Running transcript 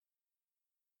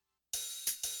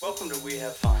Welcome to We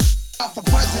Have Fun. For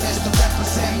presidents to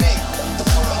represent me. The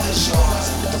world is yours,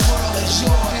 the world is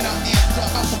yours, and I'm amped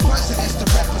up for presidents to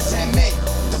represent me.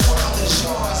 The world is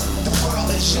yours, the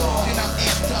world is yours, and I'm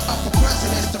amped up for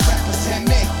presidents to represent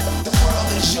me. The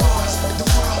world is yours, the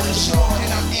world is yours,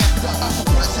 and I'm amped up for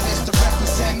presidents to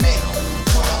represent me.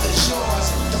 The world is yours,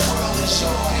 the world is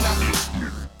yours, and I'm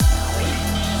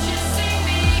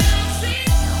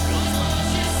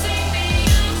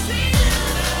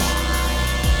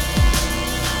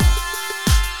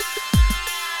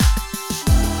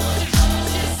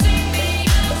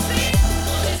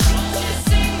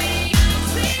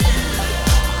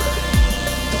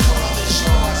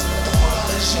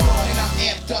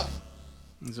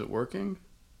Is it working?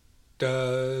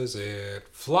 Does it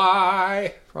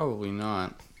fly? Probably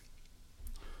not.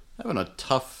 Having a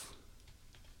tough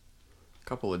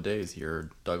couple of days here,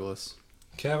 Douglas.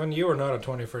 Kevin, you are not a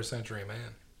 21st century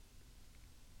man.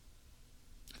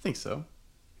 I think so.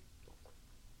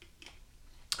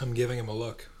 I'm giving him a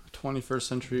look. 21st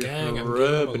century Gang, I'm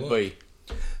rabbit giving him a boy.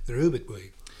 The Rubik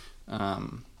boy.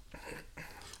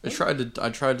 I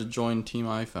tried to join Team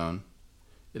iPhone,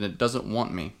 and it doesn't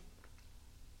want me.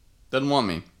 Doesn't want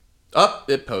me. Up,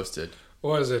 it posted.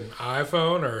 What is it, an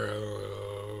iPhone or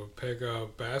a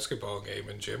pickup basketball game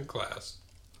in gym class?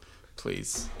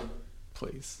 Please.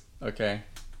 Okay?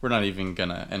 We're not even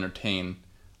gonna entertain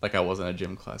like I wasn't a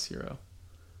gym class hero.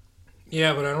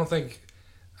 Yeah, but I don't think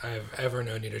I've ever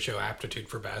known you to show aptitude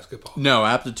for basketball. No,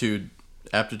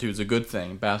 aptitude's a good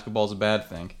thing. Basketball's a bad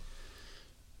thing.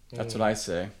 That's what I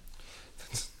say.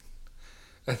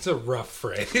 That's a rough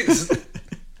phrase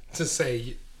to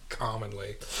say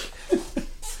commonly.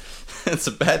 It's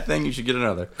a bad thing. You should get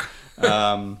another.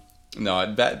 No,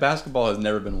 basketball has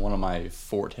never been one of my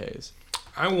fortes.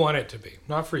 I want it to be.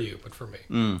 Not for you, but for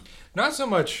me. Not so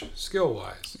much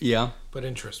skill-wise, Yeah. but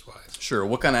interest-wise. Sure.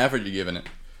 What kind of effort you giving it?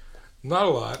 Not a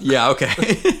lot. Yeah. Okay.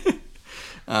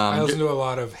 I listen to a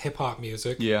lot of hip-hop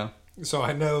music. Yeah. So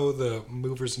I know the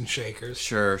movers and shakers.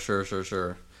 Sure.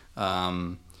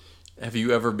 Have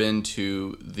you ever been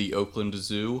to the Oakland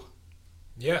Zoo?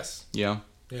 Yes. Yeah.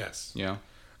 Yes. Yeah.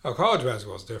 Oh, college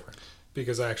basketball is different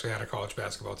because I actually had a college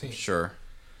basketball team. Sure.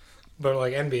 But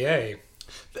like NBA,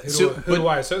 So, who do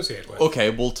I associate with? Okay,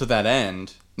 well, to that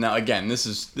end, now again, this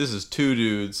is two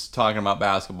dudes talking about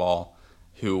basketball,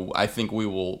 who I think we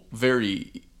will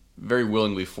very, very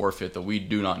willingly forfeit that we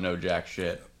do not know jack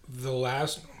shit. The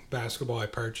last basketball I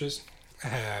purchased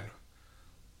had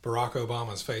Barack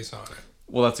Obama's face on it.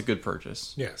 Well, that's a good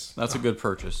purchase. Yes. That's a good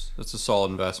purchase. That's a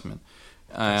solid investment.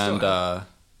 And, still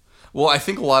well, I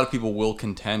think a lot of people will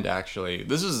contend, actually.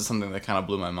 This is something that kind of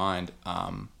blew my mind.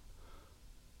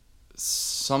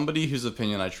 Somebody whose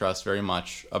opinion I trust very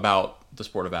much about the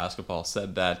sport of basketball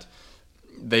said that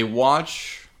they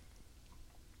watch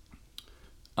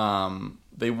the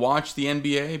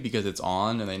NBA because it's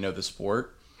on and they know the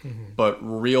sport, but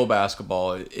real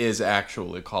basketball is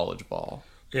actually college ball.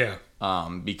 Yeah.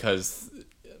 Because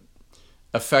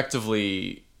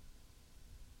effectively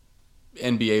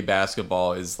NBA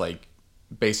basketball is like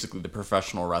basically the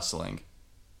professional wrestling,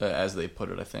 as they put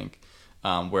it, I think,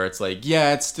 where it's like,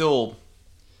 yeah, it's still,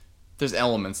 there's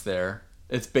elements there.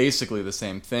 It's basically the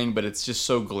same thing, but it's just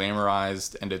so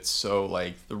glamorized and it's so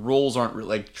like the rules aren't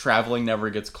like traveling never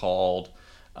gets called,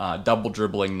 double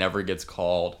dribbling never gets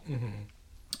called,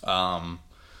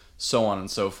 so on and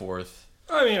so forth.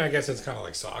 I mean, I guess it's kind of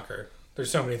like soccer.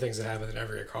 There's so many things that happen that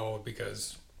never get called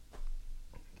because,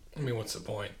 I mean, what's the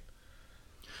point?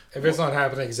 If it's not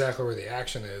happening exactly where the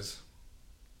action is.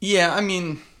 Yeah, I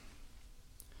mean,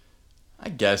 I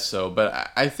guess so, but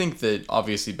I think that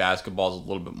obviously basketball is a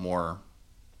little bit more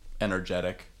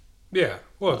energetic. Yeah,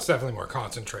 well, it's definitely more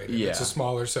concentrated. Yeah. It's a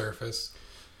smaller surface.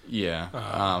 Yeah,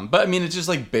 but I mean, it's just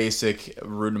like basic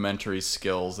rudimentary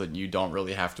skills that you don't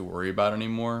really have to worry about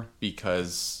anymore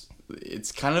because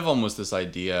it's kind of almost this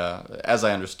idea, as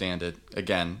I understand it.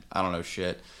 Again, I don't know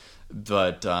shit,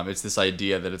 but it's this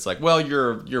idea that it's like, well,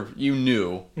 you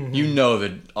know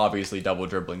that obviously double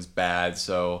dribbling's bad,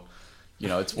 so you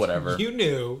know it's whatever. You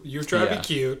knew you were trying to be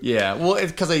cute. Yeah, well,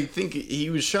 because I think he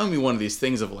was showing me one of these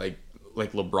things of like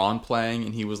LeBron playing,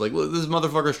 and he was like, "Look, this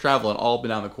motherfucker's traveling all up and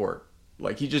down the court.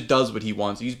 Like he just does what he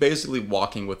wants. He's basically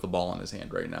walking with the ball in his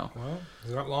hand right now." Well,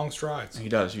 he's got long strides. He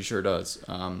does. He sure does.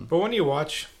 But when you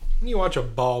watch a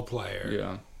ball player,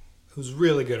 Yeah. who's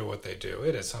really good at what they do,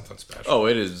 it is something special. Oh,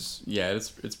 it is. Yeah,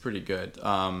 it's pretty good.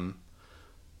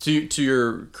 To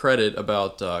your credit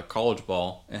about college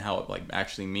ball and how it like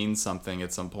actually means something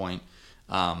at some point.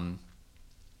 I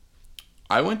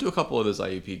went to a couple of those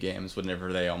IUP games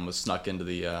whenever they almost snuck into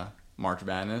the March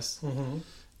Madness.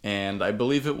 And I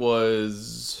believe it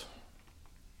was...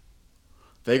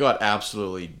 They got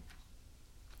absolutely...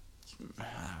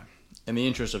 In the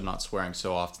interest of not swearing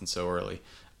so often so early,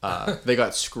 they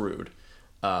got screwed.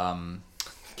 Kevin,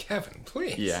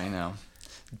 please. Yeah, I know.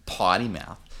 Potty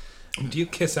mouth. Do you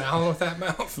kiss Alan with that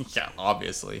mouth? Yeah,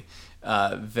 obviously.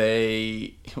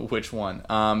 They... Which one?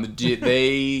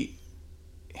 They...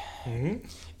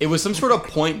 It was some sort of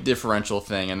point differential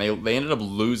thing, and they ended up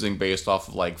losing based off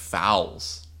of, like,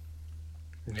 fouls.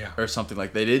 Yeah. Or something.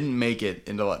 Like, they didn't make it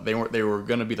into... They were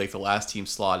going to be, like, the last team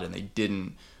slotted, and they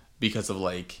didn't because of,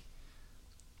 like...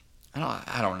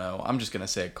 I don't know. I'm just going to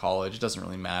say at college. It doesn't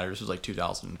really matter. This was, like,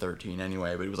 2013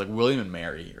 anyway, but it was, like, William and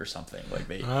Mary or something. Like,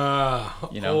 they...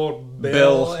 you know, old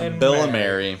Bill and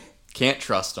Mary. Can't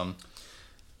trust them.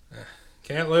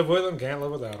 Can't live with them, can't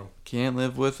live without them. Can't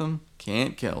live with them,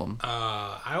 can't kill them.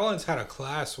 I once had a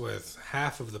class with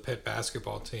half of the Pitt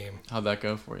basketball team. How'd that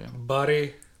go for you?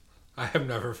 Buddy, I have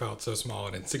never felt so small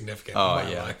and insignificant in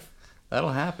my life.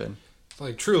 That'll happen. It's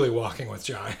like truly walking with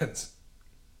giants.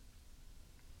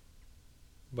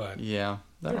 But yeah,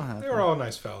 that'll happen. They were all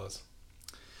nice fellas.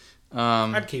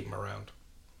 I'd keep them around.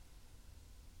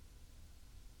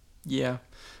 Yeah.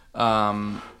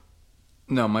 No,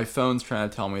 my phone's trying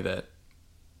to tell me that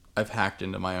I've hacked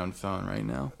into my own phone right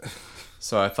now.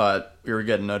 So I thought we were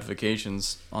getting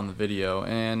notifications on the video,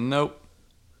 and nope.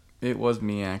 It was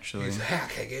me, actually. He's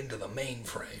hacking into the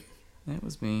mainframe. It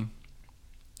was me.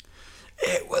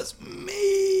 It was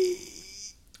me.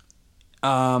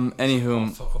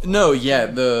 Anywho, no, yeah,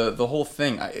 the whole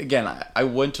thing. I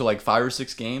went to like 5 or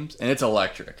 6 games, and it's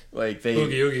electric. Like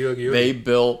Oogie. They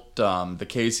built the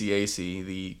KCAC,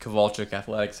 the Kovalchuk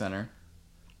Athletic Center,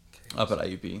 up at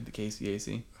IUP, the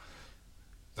KCAC.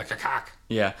 The KCAC.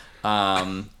 Yeah,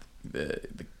 the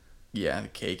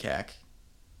KCAC.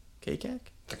 KCAC.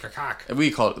 The KCAC.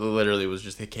 We call it literally. It was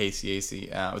just the KCAC.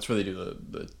 It's where they do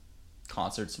the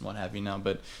concerts and what have you now,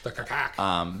 but the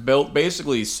KCAC. Built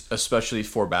basically especially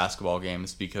for basketball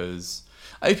games, because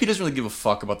IUP doesn't really give a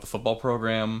fuck about the football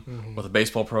program or the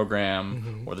baseball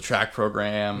program or the track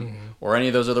program or any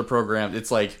of those other programs.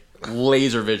 It's like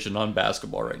laser vision on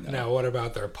basketball right now. Now what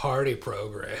about their party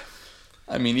program?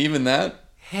 I mean, even that,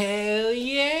 hell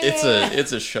yeah,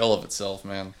 it's a shell of itself,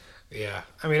 man. Yeah,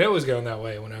 I mean, it was going that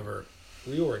way whenever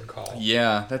we were in call.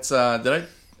 Yeah, that's I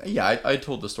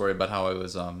told the story about how I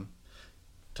was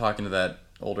talking to that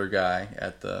older guy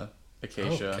at the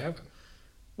Acacia. Oh, Kevin.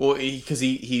 Well, because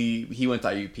he went to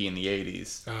IUP in the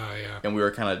 80s. Yeah. And we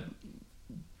were kind of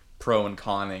pro and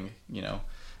conning,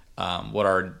 what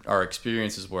our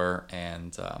experiences were.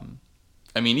 And,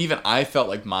 I mean, even I felt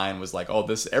like mine was like, oh,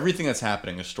 everything that's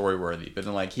happening is story-worthy. But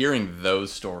then, like, hearing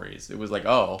those stories, it was like,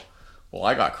 oh, well,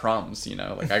 I got crumbs,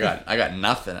 Like, I got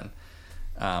nothing.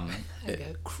 I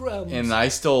got crumbs. And I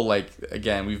still, like,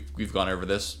 again, we've gone over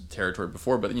this territory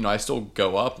before, but I still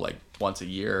go up like once a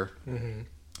year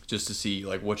just to see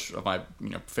like which of my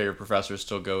favorite professors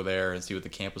still go there and see what the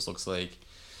campus looks like.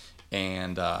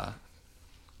 And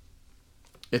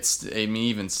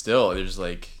even still, there's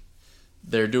like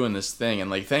they're doing this thing,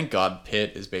 and like thank God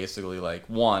Pitt is basically like,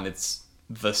 one, it's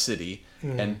the city,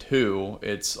 and two,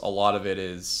 it's a lot of it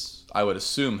is, I would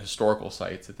assume, historical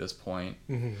sites at this point.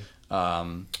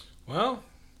 Well,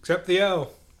 except the O.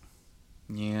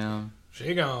 Yeah.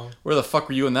 She gone. Where the fuck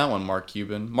were you in that one, Mark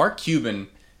Cuban? Mark Cuban,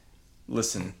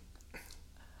 listen,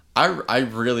 I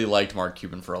really liked Mark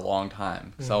Cuban for a long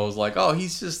time. So I was like, oh,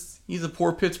 he's a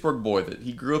poor Pittsburgh boy that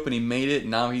he grew up and he made it,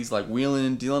 and now he's like wheeling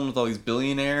and dealing with all these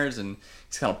billionaires, and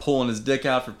he's kind of pulling his dick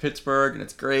out for Pittsburgh, and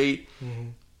it's great.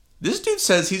 This dude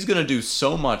says he's going to do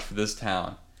so much for this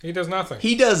town. He does nothing.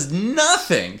 He does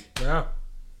nothing. Yeah.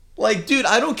 Like, dude,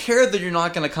 I don't care that you're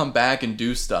not going to come back and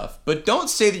do stuff, but don't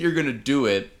say that you're going to do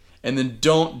it and then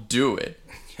don't do it.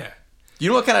 Yeah. You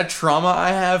know what kind of trauma I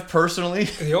have personally?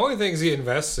 The only things he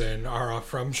invests in are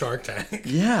from Shark Tank.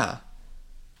 Yeah.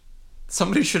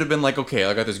 Somebody should have been like, okay,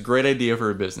 I got this great idea for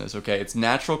a business, okay? It's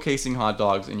natural casing hot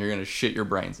dogs and you're going to shit your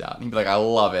brains out. And he'd be like, I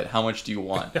love it. How much do you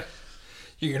want?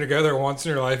 You're going to go there once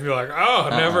in your life and be like, oh,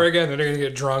 never again. Then you're going to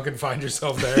get drunk and find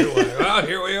yourself there. Like, oh,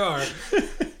 here we are.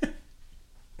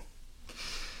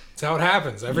 That's how it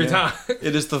happens every time.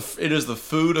 It is the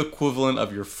food equivalent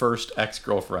of your first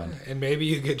ex-girlfriend. And maybe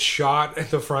you get shot at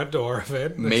the front door of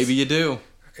it. Maybe you do.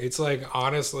 It's like,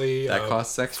 honestly, that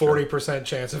costs extra. 40%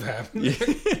 chance of happening. Yeah,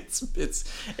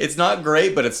 it's not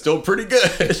great, but it's still pretty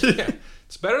good. Yeah,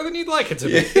 it's better than you'd like it to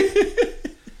be.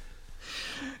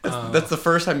 That's the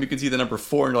first time you can see the number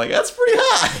 4 and you're like, that's pretty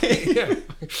high. Yeah.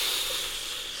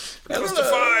 Close to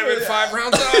 5 and 5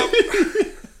 rounds up.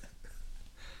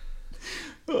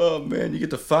 Oh man, you get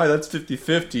to 5, that's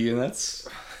 50-50, and that's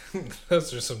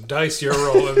Those are some dice you're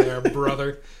rolling there,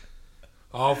 brother.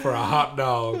 All for a hot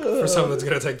dog. For something that's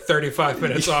going to take 35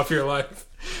 minutes off your life.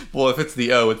 Well, if it's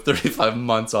the O, it's 35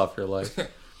 months off your life.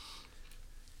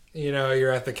 You know,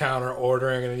 you're at the counter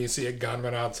ordering and then you see a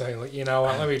gunman outside. Like, you know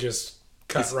what? Let me just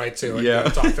cut right to it. Yeah.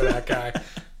 And go talk to that guy.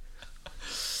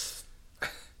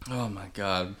 Oh my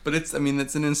god! But it's an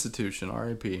institution.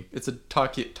 R.I.P. It's a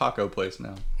taco place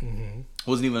now. Mm-hmm.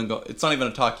 It's not even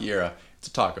a taquiera. It's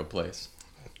a taco place.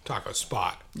 Taco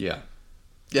spot. Yeah.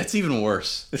 Yeah, it's even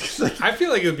worse. I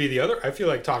feel like it would be the other. I feel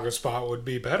like taco spot would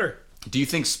be better. Do you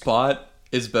think spot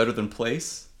is better than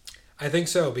place? I think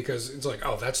so because it's like,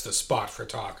 oh, that's the spot for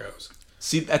tacos.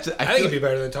 See, I think it'd be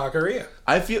better than taqueria.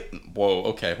 Whoa.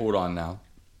 Okay, hold on now.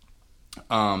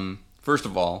 First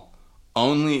of all,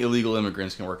 only illegal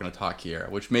immigrants can work in a taqueria,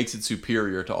 which makes it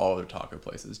superior to all other taco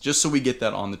places. Just so we get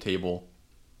that on the table,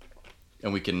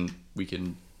 and we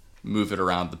can move it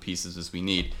around the pieces as we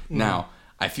need. Mm-hmm. Now,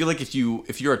 I feel like if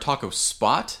you're a taco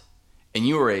spot, and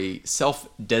you are a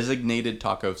self-designated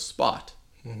taco spot,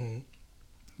 mm-hmm.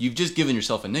 you've just given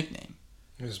yourself a nickname.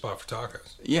 It's a spot for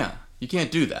tacos. Yeah, you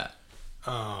can't do that.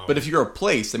 But if you're a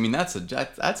place, I mean, that's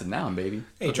a noun, baby.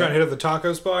 Hey, you trying to hit up the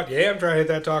taco spot? Yeah, I'm trying to hit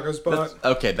that taco spot.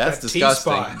 That's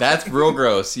disgusting. That's real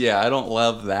gross. Yeah, I don't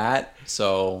love that.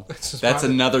 So that's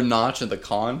another notch in the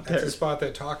con. That's the spot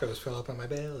that tacos fill up on my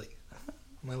belly.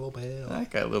 My little belly. That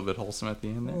got a little bit wholesome at the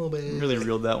end there. A little bit. Really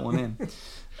reeled that one in.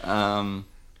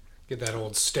 Get that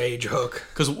old stage hook.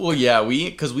 Because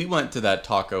we went to that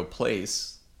taco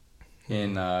place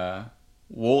in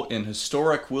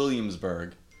historic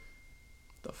Williamsburg.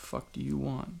 The fuck do you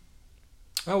want?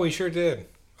 Oh, we sure did.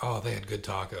 Oh, they had good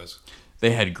tacos.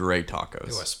 They had great tacos.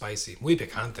 They were spicy. Muy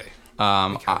picante.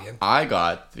 I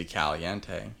got the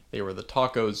caliente. They were the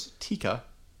tacos tikka.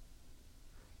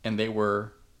 And they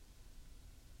were...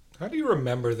 How do you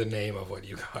remember the name of what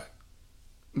you got?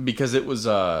 Because it was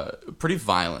pretty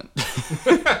violent.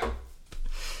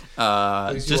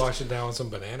 At least you washed it down with some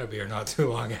banana beer not too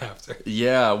long after.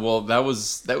 Yeah, well, that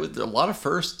was a lot of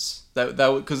firsts. That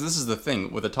because this is the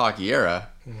thing with a taquiera,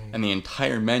 mm-hmm. and the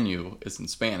entire menu is in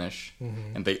Spanish,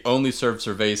 mm-hmm. and they only serve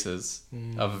cervezas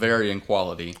of varying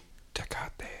quality.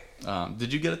 Tecate.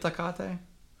 Did you get a Tecate?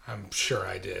 I'm sure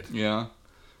I did. Yeah,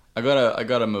 I got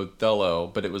a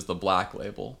Modelo, but it was the black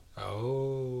label.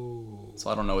 Oh. So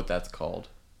I don't know what that's called.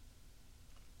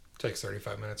 Takes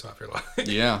 35 minutes off your life.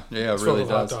 Yeah, it does. really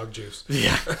does. Hot dog juice.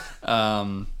 Yeah.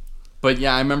 But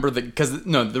yeah, I remember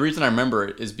the reason I remember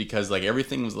it is because like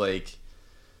everything was like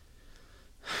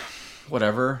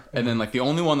whatever, and then like the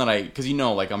only one that because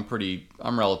like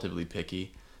I'm relatively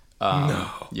picky. No.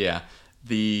 Yeah.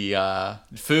 The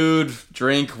food,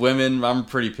 drink, women, I'm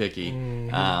pretty picky.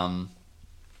 Mm-hmm.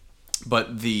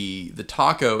 But the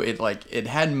taco, it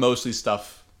had mostly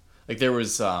stuff like there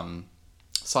was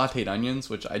sauteed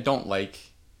onions, which I don't like.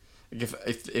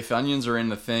 If onions are in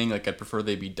the thing, like I'd prefer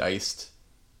they be diced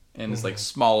and as like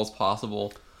small as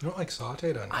possible. You don't like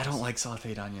sauteed onions? I don't like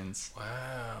sauteed onions.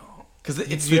 Wow. Because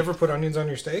Did you ever put onions on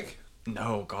your steak?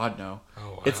 No, God no.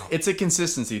 Oh wow. It's a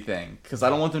consistency thing because I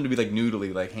don't want them to be like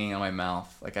noodly, like hanging on my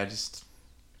mouth. Like I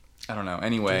don't know.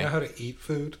 Anyway. Do you know how to eat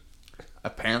food?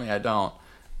 Apparently I don't.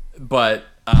 But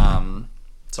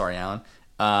sorry, Alan.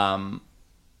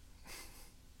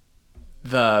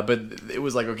 But it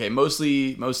was like okay,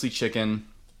 mostly chicken,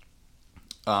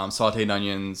 sauteed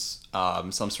onions,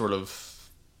 some sort of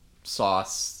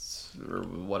sauce or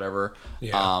whatever.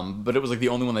 Yeah. But it was like the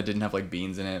only one that didn't have like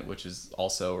beans in it, which is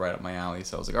also right up my alley.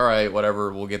 So I was like, all right,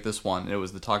 whatever, we'll get this one. And it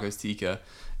was the tacos tikka,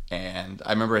 and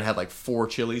I remember it had like 4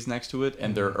 chilies next to it,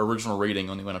 and their original rating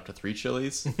only went up to 3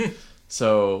 chilies.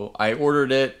 So I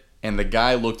ordered it. And the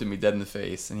guy looked at me dead in the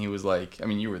face, and he was like, I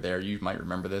mean, you were there, you might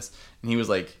remember this. And he was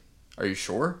like, are you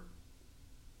sure?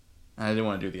 And I didn't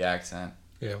want to do the accent.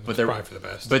 Yeah, but probably for the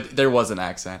best. But there was an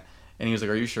accent. And he was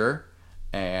like, are you sure?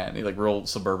 And he like, real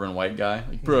suburban white guy.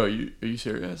 Like, bro, are you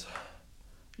serious?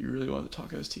 You really want the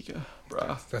tacos tikka?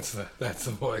 Bro. That's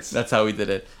the voice. That's how we did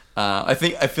it. I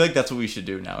feel like that's what we should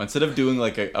do now. Instead of doing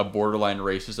like a borderline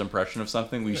racist impression of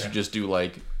something, we should just do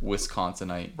like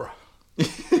Wisconsinite. Bro.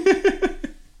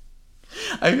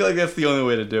 I feel like that's the only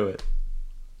way to do it.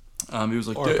 He was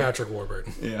like, or Patrick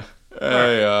Warburton. Yeah.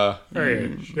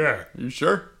 Hey, sure. You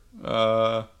sure?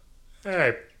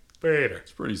 Hey, Peter.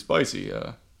 It's pretty spicy.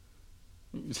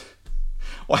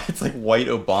 Why it's like white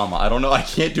Obama? I don't know. I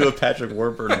can't do a Patrick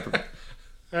Warburton.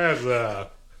 That's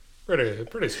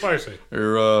pretty spicy.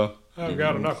 I've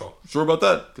got a knuckle. Sure about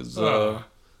that? Because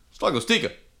it's tacos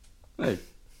tikka. Hey,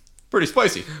 pretty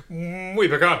spicy. Muy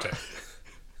picante.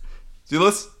 See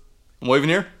this? I'm waving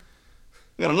here.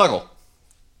 I got a knuckle.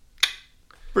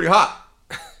 Pretty hot.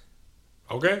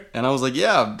 And I was like,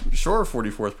 yeah, sure,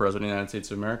 44th president of the United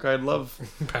States of America. I'd love...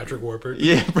 Patrick Warburton.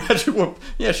 Yeah, Patrick Warburton.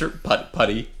 Yeah, sure,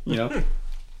 putty, you know.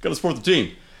 Got to support the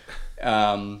team.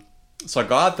 So I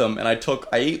got them, and I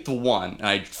ate the one, and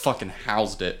I fucking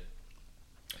housed it.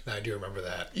 I do remember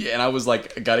that. Yeah, and I was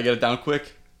like, I gotta get it down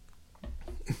quick.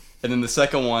 And then the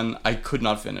second one, I could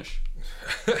not finish.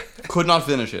 Could not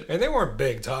finish it. And they weren't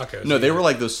big tacos. No, they were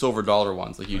like those silver dollar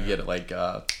ones. Like you'd get it like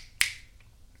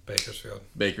Bakersfield.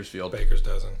 Baker's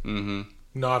dozen. Mm-hmm.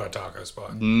 Not a taco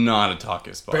spot. Not a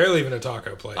taco spot. Barely even a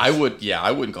taco place. I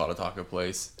wouldn't call it a taco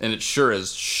place. And it sure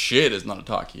as shit is not a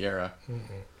taquiera.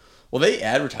 Mm-hmm. Well, they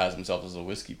advertise themselves as a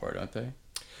whiskey bar, don't they?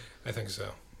 I think so.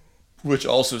 Which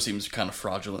also seems kind of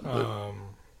fraudulent.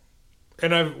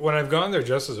 And when I've gone there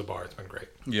just as a bar, it's been great.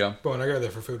 Yeah. But when I go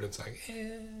there for food, it's like,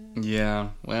 eh. Yeah,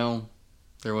 well,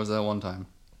 there was that one time.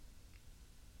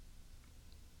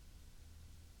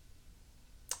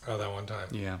 Oh, that one time.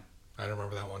 Yeah. I don't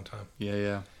remember that one time.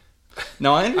 Yeah.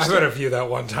 No, I understand. I've had a few that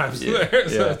one times there.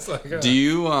 So it's like, do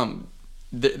you,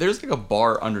 there's like a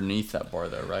bar underneath that bar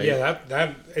though, right? Yeah,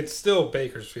 that it's still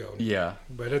Bakersfield. Yeah.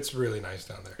 But it's really nice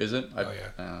down there. Is it? Oh,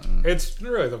 yeah. It's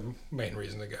really the main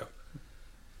reason to go.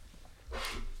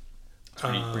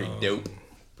 Pretty dope.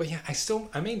 But yeah,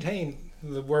 I maintain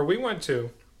where we went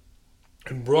to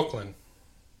in Brooklyn,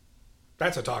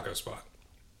 that's a taco spot.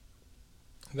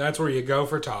 That's where you go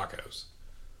for tacos.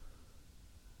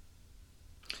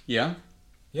 Yeah?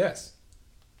 Yes.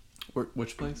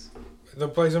 Which place? The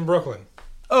place in Brooklyn.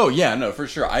 Oh, yeah, no, for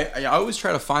sure. I always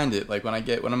try to find it. Like when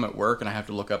I'm at work and I have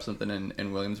to look up something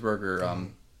in Williamsburg or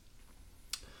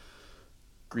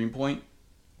Greenpoint.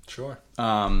 Sure.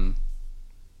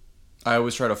 I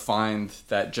always try to find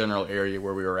that general area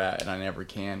where we were at, and I never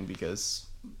can because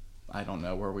I don't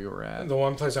know where we were at. The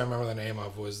one place I remember the name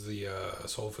of was the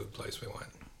soul food place we went.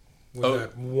 With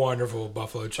that wonderful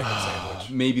buffalo chicken sandwich.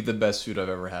 Maybe the best food I've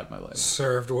ever had in my life.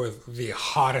 Served with the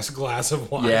hottest glass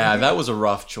of wine. Yeah, that was a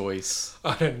rough choice.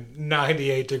 On a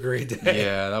 98-degree day.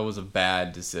 Yeah, that was a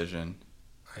bad decision.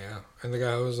 Yeah, and the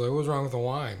guy was like, "What's wrong with the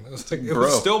wine?" I was like, "It Bro,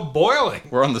 was still boiling."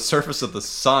 We're on the surface of the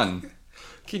sun.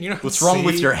 Can you not What's wrong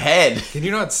with your head? Can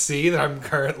you not see that I'm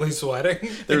currently sweating?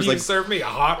 There's you serve me a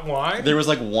hot wine? There was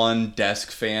like one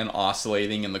desk fan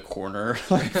oscillating in the corner,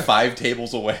 like 5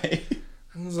 tables away.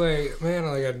 I was like, man,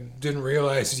 I didn't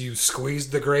realize you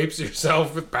squeezed the grapes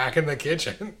yourself back in the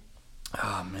kitchen.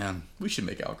 Oh, man. We should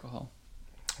make alcohol.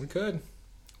 We could.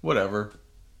 Whatever.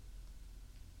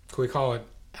 Could we call it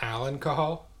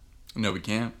alcohol? No, we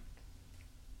can't.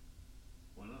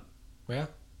 Why not? Yeah,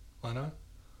 why not?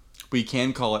 We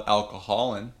can call it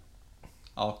alcoholin.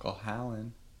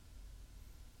 Alcoholin.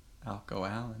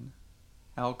 Alcoholin.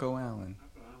 Alcoholin.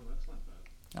 That's not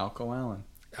bad. Alcoholin.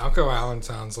 Alco-Allen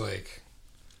sounds like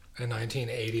a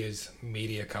 1980s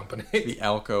media company. The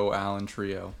Alco Allen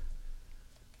Trio.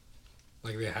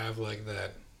 Like they have like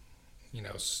that,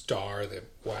 star that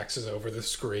waxes over the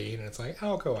screen, and it's like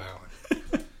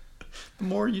Alco-Allen. The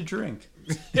more you drink.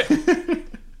 Yeah.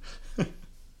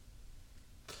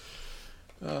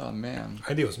 Oh, man.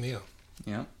 Ideal meal.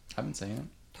 Yeah, I've been saying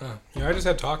it. I just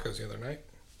had tacos the other night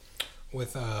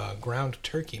with ground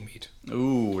turkey meat.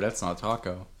 Ooh, that's not a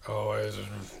taco. Oh, it's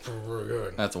very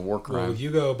good. That's a war crime. Well,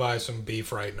 you go buy some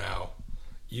beef right now.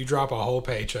 You drop a whole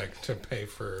paycheck to pay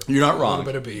for You're not a wrong. little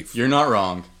bit of beef. You're not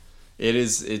wrong.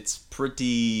 It's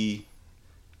pretty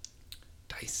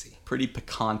Dicey. pretty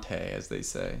picante, as they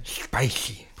say.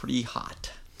 Spicy. Pretty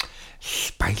hot.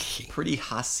 Spicy. Pretty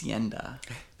hacienda.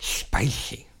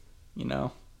 Spicy. You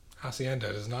know?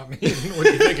 Hacienda does not mean what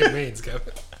do you think it means,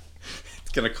 Kevin?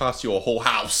 It's gonna cost you a whole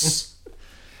house.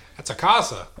 That's a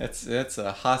casa. That's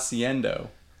a haciendo.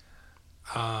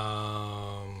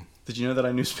 Did you know that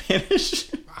I knew Spanish?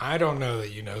 I don't know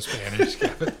that you know Spanish,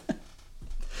 Kevin.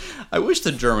 I wish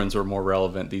the Germans were more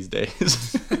relevant these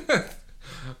days.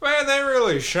 Man, they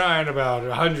really shine about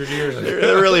 100 years ago.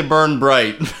 They really burn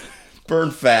bright.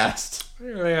 Burn fast.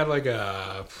 They had like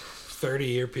a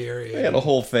 30-year period. They had a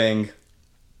whole thing.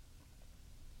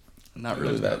 Not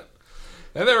really that.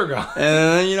 And they were gone. And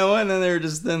then, you know what? And then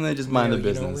they just mind the We're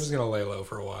business. just gonna lay low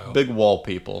for a while. Big wall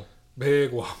people.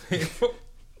 Big wall people.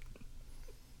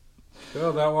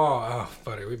 Build that wall. Oh,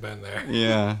 buddy, we've been there.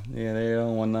 Yeah, they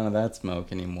don't want none of that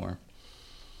smoke anymore.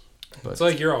 But, It's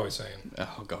like you're always saying.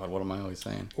 oh God, what am I always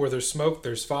saying? Where there's smoke,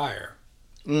 there's fire.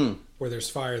 Mm. Where there's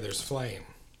fire, there's flame.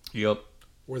 Yep.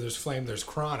 Where there's flame, there's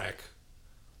chronic.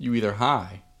 You either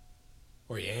high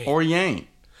Or you ain't. or you ain't.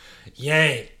 You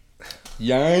ain't.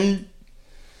 You ain't.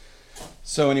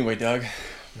 So anyway, Doug,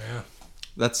 Yeah.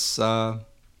 that's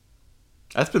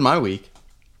been my week.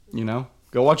 You know,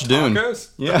 go watch Dune.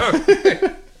 Tacos?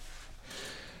 Yeah.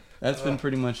 That's been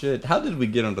pretty much it. How did we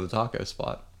get onto the taco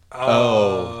spot?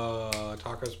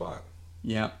 Taco spot.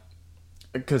 Yeah.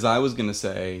 Because I was going to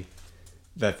say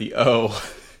that the O...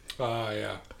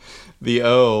 Yeah. The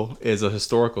O is a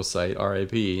historical site,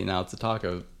 RIP. Now it's a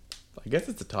taco... I guess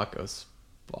it's a taco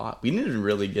spot. We didn't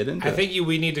really get into it. I think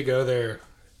we need to go there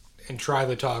and try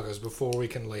the tacos before we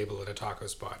can label it a taco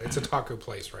spot. It's a taco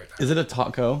place right now. Is it a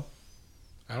taco?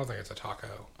 I don't think it's a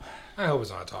taco. I hope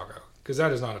it's not a taco. Because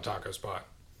that is not a taco spot.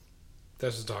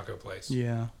 That's a taco place.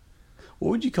 Yeah. What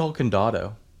would you call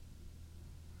Condado?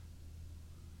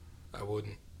 I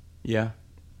wouldn't. Yeah.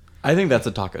 I think that's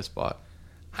a taco spot.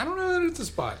 I don't know that it's a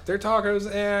spot. Their tacos,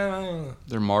 I don't know.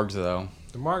 They're margs, though.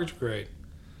 The market's great.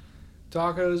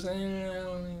 Tacos,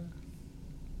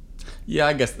 Yeah,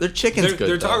 I guess. Their chicken's good,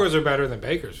 Their though. tacos are better than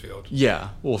Bakersfield. Yeah.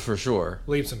 Well, for sure.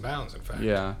 Leaps and bounds, in fact.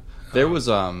 Yeah. There was,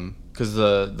 because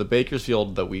the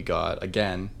Bakersfield that we got,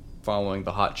 again, following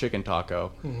the hot chicken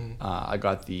taco, I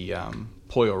got the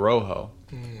Pollo Rojo.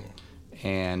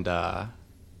 And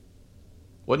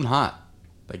wasn't hot,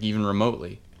 like even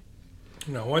remotely.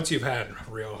 No, once you've had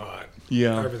real hot,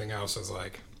 everything else is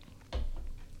like,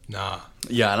 nah.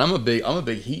 Yeah, and I'm a big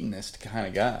heatonist kind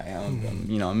of guy.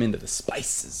 I'm into the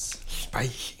spices.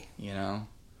 Spicy. You know,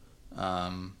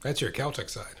 That's your Celtic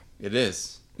side. it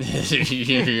is.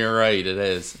 You're right. It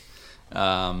is.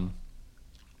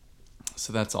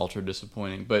 So that's ultra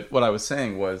disappointing. But what I was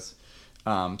saying was,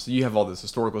 so you have all these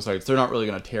historical sites. They're not really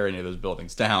going to tear any of those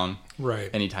buildings down Right.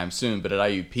 anytime soon. But at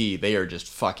IUP, they are just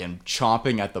fucking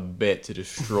chomping at the bit to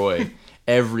destroy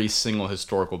every single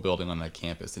historical building on that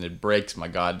campus, and it breaks my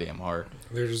goddamn heart.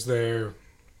 They're just there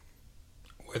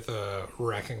with a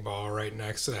wrecking ball right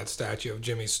next to that statue of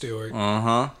Jimmy Stewart.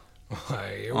 Uh-huh.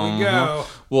 Like, here we go.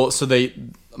 Well, so I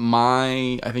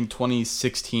think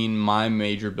 2016, my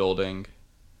major building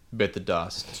bit the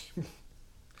dust,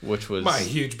 which was My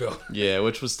huge building. yeah,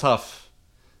 which was tough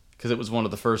because it was one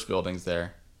of the first buildings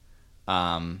there.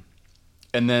 And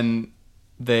then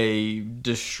they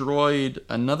destroyed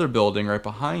another building right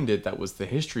behind it that was the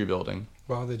history building.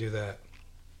 Why would they do that?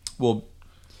 Well,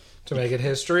 To make it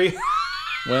history?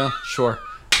 well, sure.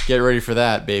 Get ready for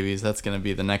that, babies. That's going to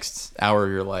be the next hour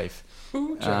of your life.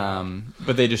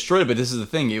 But they destroyed it. But this is the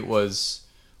thing. It was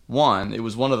one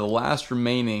of the last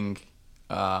remaining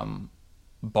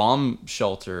bomb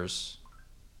shelters.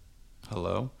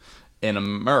 Hello? In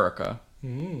America.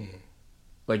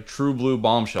 Like true blue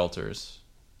bomb shelters.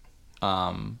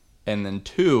 And then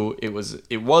two, it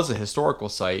was a historical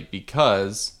site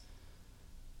because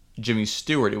Jimmy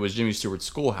Stewart, it was Jimmy Stewart's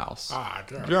schoolhouse.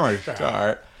 Jimmy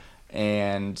Stewart.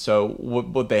 And so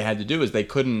what they had to do is they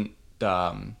couldn't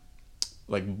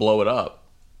like blow it up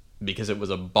because it was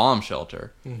a bomb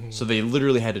shelter. So they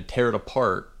literally had to tear it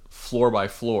apart floor by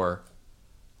floor,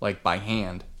 like by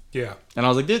hand. Yeah. And I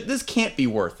was like, this can't be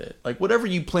worth it. Like whatever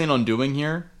you plan on doing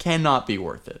here cannot be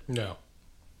worth it. No.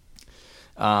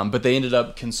 But they ended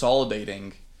up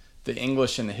consolidating the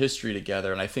English and the history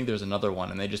together, and I think there's another one,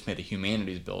 and they just made a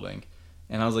humanities building.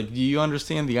 And I was like, do you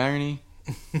understand the irony?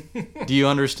 Do you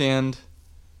understand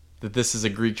that this is a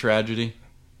Greek tragedy?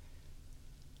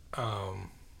 I'm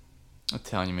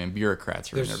telling you, man,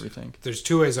 bureaucrats are in everything. There's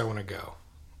two ways I want to go.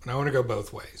 And I want to go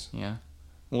both ways. Yeah.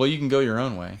 Well, you can go your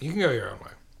own way. You can go your own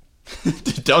way.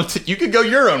 You can go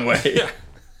your own way. Yeah.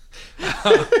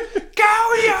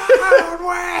 Go your own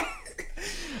way!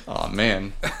 Oh,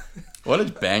 man. What a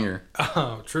banger.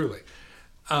 Oh, truly.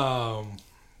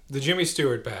 The Jimmy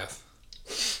Stewart path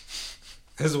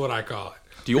is what I call it.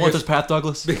 Do you want this path,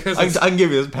 Douglas? Because I can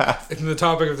give you this path. the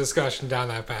topic of discussion down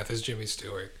that path is Jimmy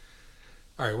Stewart.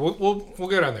 All right, we'll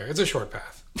go down there. It's a short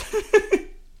path.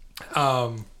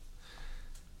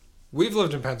 We've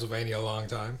lived in Pennsylvania a long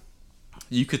time.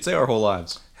 You could say our whole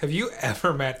lives. Have you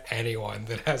ever met anyone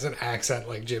that has an accent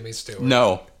like Jimmy Stewart?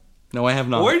 No, I have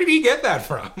not. Where did he get that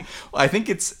from? I think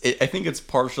it's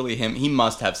partially him. He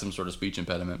must have some sort of speech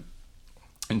impediment.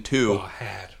 And two, Oh,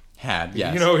 had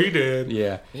yes. You know he did.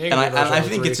 Yeah, He ain't and gonna go I for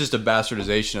think three. it's just a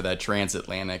bastardization of that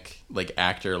transatlantic like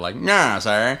actor, like nah,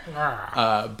 sorry.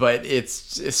 But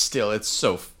it's still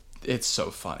so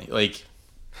funny. Like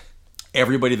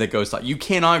everybody that goes to, you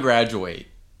cannot graduate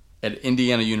at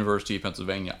Indiana University of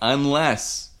Pennsylvania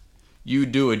unless you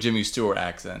do a Jimmy Stewart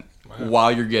accent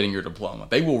while you're getting your diploma.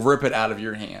 They will rip it out of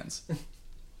your hands.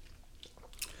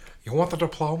 You want the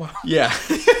diploma? Yeah.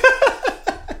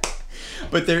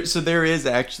 But there is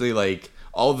actually like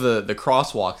all the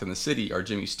crosswalks in the city are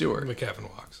Jimmy Stewart. The Kevin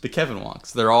walks. The Kevin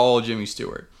walks. They're all Jimmy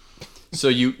Stewart. So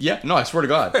I swear to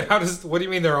God. What do you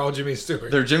mean they're all Jimmy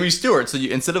Stewart? They're Jimmy Stewart. So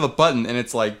instead of a button and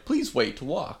it's like, please wait to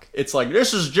walk. It's like,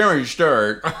 this is Jimmy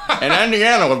Stewart and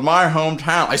Indiana was my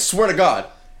hometown. I swear to God.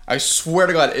 I swear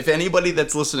to God, if anybody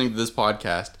that's listening to this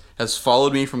podcast has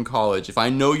followed me from college, if I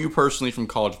know you personally from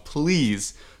college,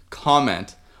 please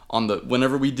comment on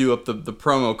whenever we do up the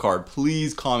promo card,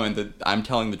 please comment that I'm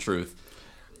telling the truth.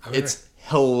 It's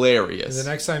hilarious. The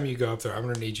next time you go up there, I'm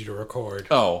going to need you to record.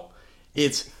 Oh,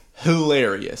 it's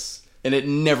hilarious. And it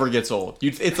never gets old.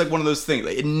 It's like one of those things.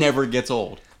 Like, it never gets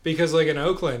old. Because like in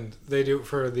Oakland, they do it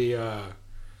for the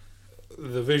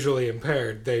visually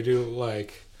impaired. They do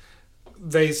like,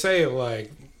 they say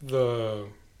like the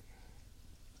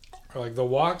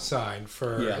walk sign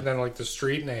for, and then like the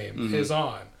street name is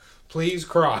on. Please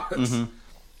cross.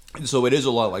 Mm-hmm. So it is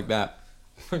a lot like that.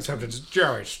 Except it's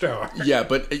Jerry Stewart. Yeah,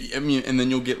 but I mean, and then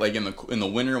you'll get like in the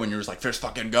winter when you're just like, "Just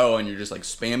fucking go," and you're just like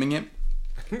spamming it,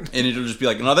 and it'll just be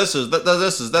like, "No, this is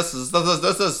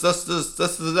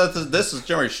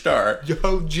Jerry Stewart."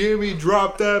 Yo, Jimmy,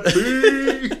 drop that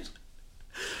beat.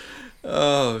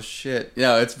 Oh shit!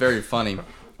 Yeah, it's very funny.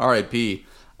 R.I.P. He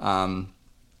died in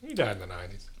the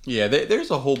 90s. Yeah, there's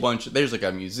a whole bunch. There's like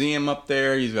a museum up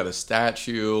there. He's got a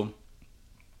statue.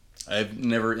 I've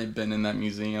never been in that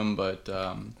museum, but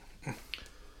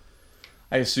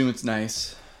I assume it's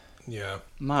nice. Yeah.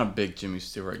 I'm not a big Jimmy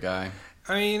Stewart guy.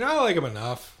 I mean, I like him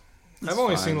enough. It's I've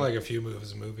only fine. seen like a few of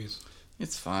his movies.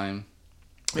 It's fine.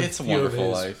 It's a few of wonderful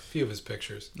his- life. A few of his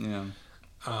pictures. Yeah.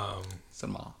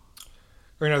 Cinema.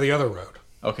 We're going to the other road.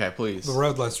 Okay, please. The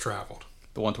road less traveled.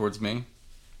 The one towards me?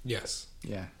 Yes.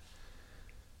 Yeah.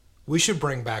 We should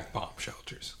bring back bomb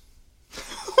shelters.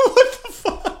 What the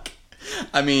fuck?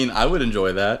 I mean, I would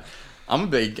enjoy that. I'm a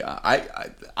big...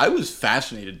 I was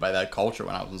fascinated by that culture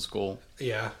when I was in school.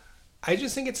 Yeah. I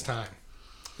just think it's time.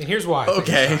 And here's why. I think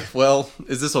Okay, it's time. well,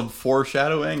 is this a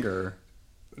foreshadowing or...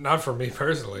 Not for me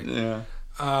personally. Yeah.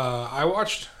 I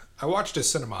watched a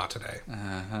cinema today.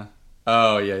 Uh-huh.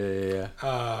 Oh,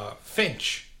 yeah.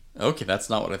 Finch. Okay, that's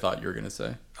not what I thought you were going to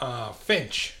say.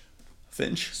 Finch.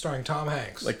 Finch? Starring Tom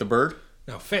Hanks. Like the bird?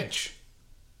 No, Finch.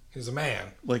 He's a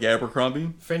man. Like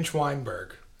Abercrombie? Finch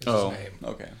Weinberg is Oh, his name.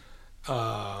 okay.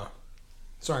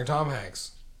 Starring Tom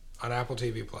Hanks on Apple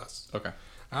TV Plus. Okay.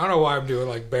 I don't know why I'm doing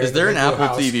like Bear Is there an the Big Blue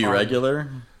Apple House TV Farm.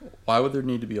 regular? Why would there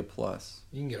need to be a plus?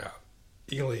 You can get out.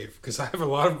 You can leave because I have a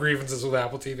lot of grievances with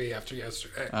Apple TV after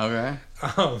yesterday. Okay.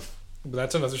 But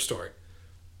that's another story.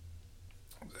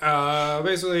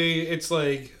 Basically, it's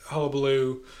like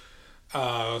hullabaloo.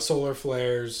 Solar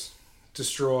flares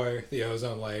destroy the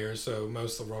ozone layer, so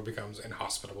most of the world becomes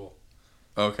inhospitable.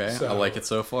 Okay, I So- like it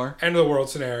so far. End of the world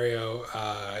scenario.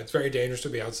 It's very dangerous to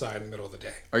be outside in the middle of the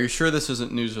day. Are you sure this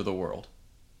isn't News of the World?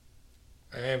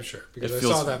 I am sure because It I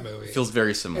feels, saw that movie. It feels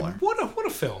very similar. And what a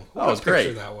film! What Oh, it was a picture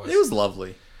great. that was. It was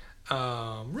lovely.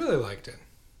 Really liked it.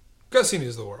 Go see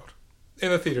News of the World in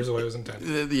the theaters the way it was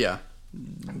intended. Yeah.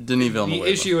 Denis Villeneuve.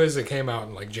 The issue is it came out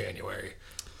in like January,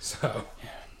 so.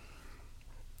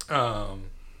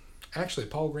 Actually,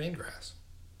 Paul Greengrass.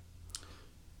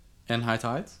 And High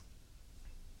Tides?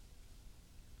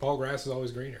 Paul grass is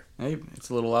always greener. Hey, it's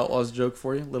a little Outlaws joke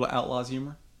for you. Little Outlaws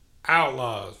humor.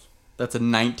 Outlaws. That's a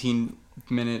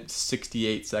 19-minute,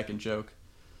 68-second joke.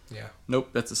 Yeah. Nope,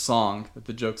 that's a song that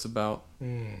the joke's about. I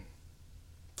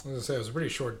was going to say, it was a pretty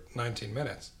short 19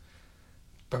 minutes.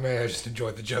 But maybe I just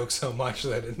enjoyed the joke so much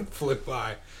that it flew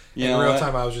by. You In know real what?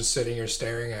 time, I was just sitting here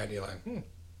staring at you like,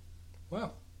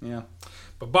 well. Yeah.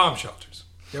 But bomb shelters.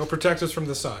 They'll protect us from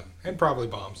the sun. And probably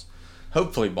bombs.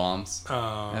 Hopefully bombs,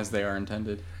 Um, as they are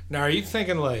intended. Now, are you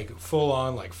thinking like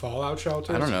full-on like fallout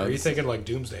shelters? I don't know. Or are you thinking like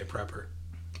doomsday prepper?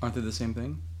 Aren't they the same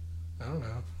thing? I don't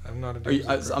know. I'm not a Are you,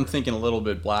 doomsday I'm prepper. thinking a little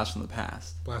bit Blast from the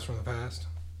Past. Blast from the past.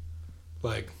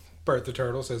 Like Bert the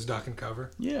Turtle says duck and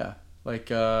cover. Yeah. Like,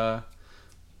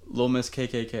 Little Miss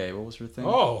KKK. What was her thing?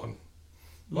 Oh.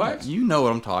 What? Yeah, you know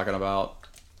what I'm talking about.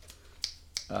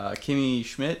 Kimmy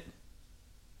Schmidt?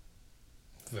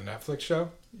 The Netflix show?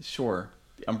 Sure.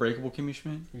 The Unbreakable Kimmy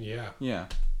Schmidt? Yeah. Yeah.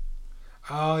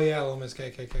 Oh, yeah, Little Miss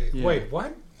KKK. Yeah. Wait,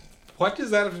 what? What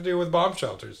does that have to do with bomb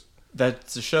shelters?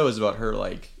 That's the show is about her,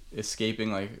 like,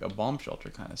 escaping, like, a bomb shelter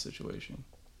kind of situation.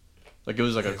 Like, it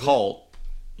was like a cult.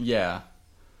 Yeah.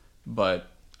 But,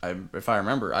 if I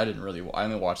remember, I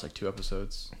only watched, like, 2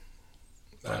 episodes.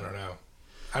 I don't know.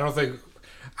 I don't think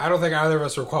either of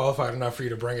us are qualified enough for you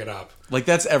to bring it up. Like,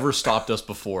 that's ever stopped us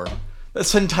before.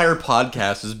 This entire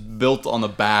podcast is built on the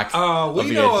back of We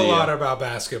the know idea. a lot about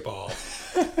basketball.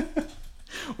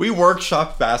 We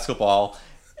workshopped basketball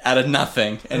out of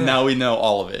nothing, and now we know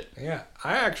all of it. Yeah,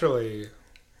 I actually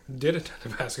did attend a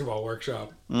basketball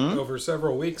workshop over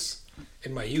several weeks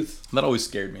in my youth. That always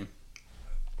scared me.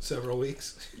 Several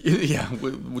weeks. Yeah,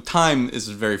 time is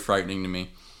very frightening to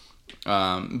me.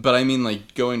 But I mean,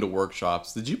 like, going to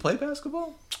workshops. Did you play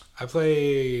basketball? I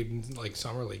played like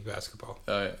summer league basketball.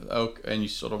 And you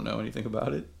still don't know anything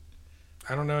about it?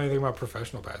 I don't know anything about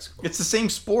professional basketball. It's the same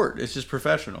sport. It's just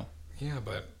professional. Yeah,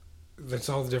 but that's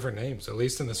all the different names. At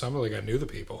least in the summer league, I knew the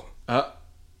people.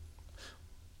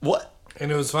 What?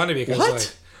 And it was funny because What? like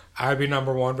I'd be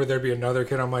number one, but there'd be another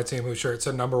kid on my team whose shirt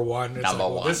said number one. It's Number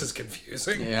like, well, one. this is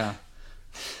confusing. Yeah.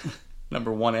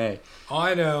 Number 1A. All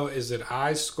I know is that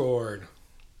I scored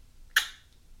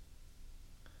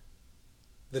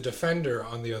the defender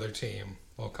on the other team.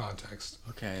 Well, context.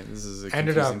 Okay, this is a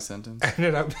Ended confusing up- sentence.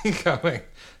 Ended up becoming.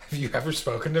 Have you ever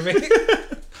spoken to me?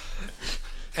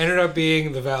 Ended up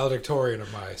being the valedictorian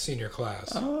of my senior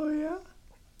class. Oh,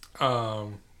 yeah?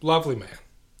 Lovely man.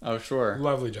 Oh, sure.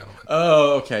 Lovely gentleman.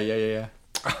 Oh, okay.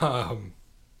 Yeah.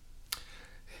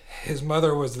 His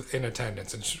mother was in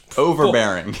attendance, and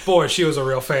Overbearing. Boy, she was a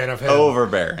real fan of him.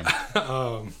 Overbearing.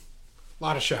 A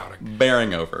lot of shouting.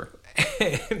 Bearing over.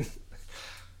 And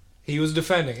he was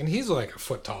defending, and he's like a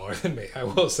foot taller than me, I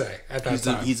will say, at that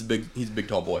time. He's a big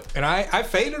tall boy. And I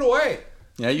faded away.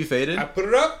 Yeah, you faded? I put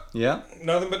it up, Yeah.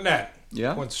 nothing but net.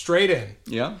 Yeah. Went straight in.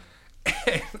 Yeah.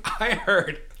 And I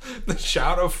heard the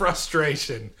shout of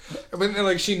frustration. I mean,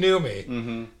 like, she knew me.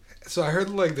 Mm-hmm. So I heard,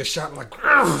 like, the shout, like,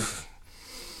 "Grr.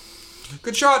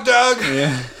 Good shot, Doug."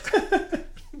 Yeah.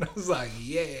 And I was like,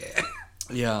 yeah.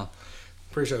 Yeah.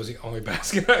 Pretty sure it was the only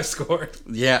basket I scored.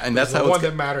 Yeah, and that's The how one it's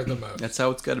that mattered the most. that's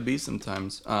how it's got to be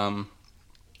sometimes.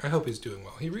 I hope he's doing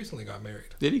well. He recently got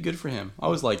married. Did he? Good for him. I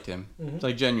always liked him. It's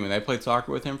like genuine. I played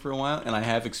soccer with him for a while, and I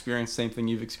have experienced the same thing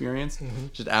you've experienced.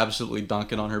 Just absolutely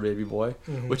dunking on her baby boy,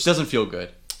 which doesn't feel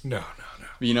good. No.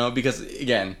 You know, because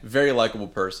again, very likable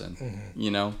person.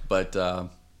 You know, but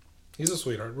He's a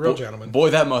sweetheart. Real gentleman. boy,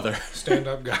 that mother.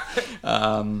 Stand-up guy.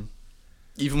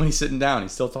 Even when he's sitting down,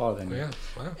 he's still taller than you. Yeah.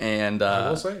 Wow. And I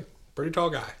will say, pretty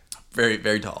tall guy. very,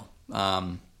 very tall.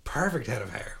 Perfect head of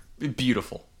hair.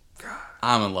 Beautiful. God.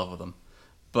 I'm in love with him.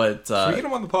 But Can we get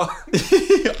him on the pod?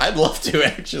 I'd love to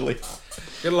actually.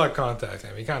 Good luck contacting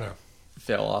him. He kind of,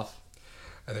 Fell off.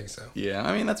 I think so. Yeah,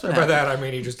 I mean that's what By happened. that, I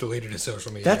mean he just deleted his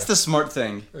social media. That's the smart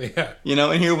thing. Yeah. You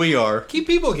know, and here we are. Keep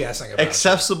people guessing about it.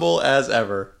 Accessible as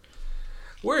ever.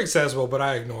 We're accessible, but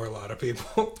I ignore a lot of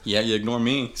people. Yeah, you ignore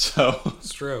me, so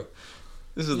It's true.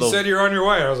 this is You said you're on your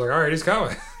way. I was like, all right, he's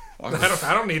coming. Oh.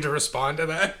 I don't need to respond to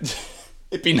that.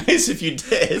 It'd be nice if you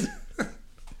did.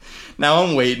 Now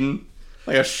I'm waiting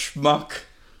like a schmuck.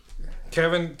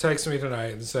 Kevin texts me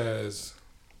tonight and says,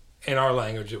 in our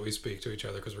language that we speak to each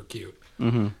other because we're cute,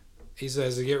 he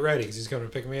says to get ready because he's coming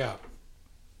to pick me up.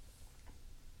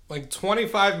 Like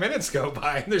 25 minutes go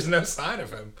by and there's no sign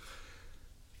of him.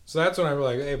 So that's when I'm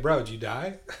like, hey, bro, did you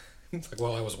die? It's like,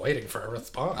 well, I was waiting for a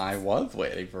response. I was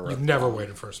waiting for. You've never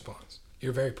waited for a response.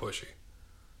 You're very pushy.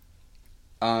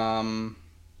 I'm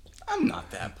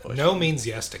not that pushy. No means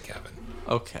yes to Kevin.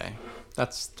 Okay,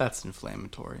 that's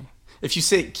inflammatory. If you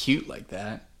say it cute like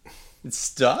that,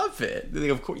 stop it. Like,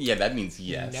 of course, yeah, that means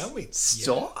yes. No, it's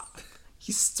stop.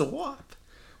 You stop.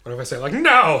 What if I say, like,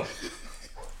 no?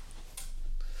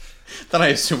 Then I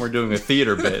assume we're doing a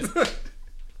theater bit.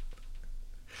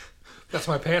 That's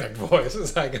my panicked voice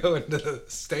as I go into the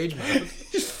stage mode.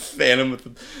 Phantom with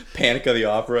the Panic of the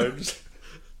Opera. Just,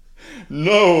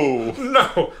 no.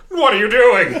 No! What are you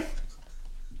doing?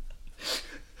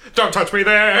 Don't touch me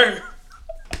there!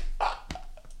 Do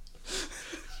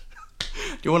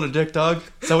you want a dick, dog?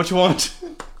 Is that what you want?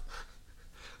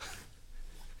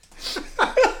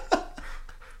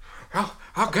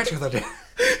 I'll get you the day.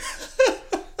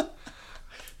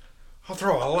 I'll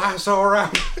throw a lasso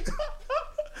around.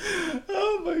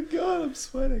 Oh my god, I'm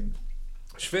sweating.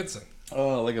 Schwitzen.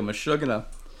 Oh, like a mashugana.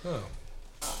 Oh.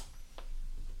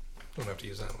 Don't have to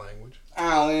use that language.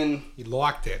 Alan, He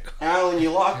locked it.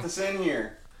 you locked us in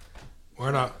here.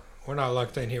 We're not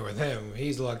locked in here with him.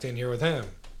 He's locked in here with him.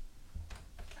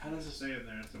 How does it say in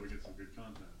there so we get some good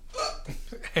content?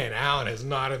 And Alan is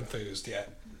not enthused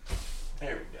yet.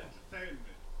 There we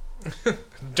go.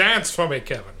 Dance for me,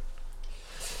 Kevin.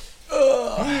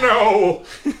 No!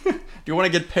 Do you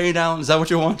want to get paid, Alan? Is that what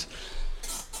you want?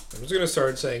 I'm just gonna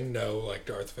start saying no like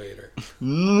Darth Vader.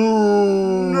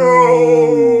 No.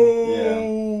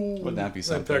 Yeah. Wouldn't that be Then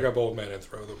something? pick up old men and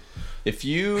throw them. If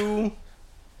you...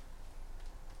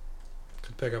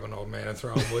 Could pick up an old man and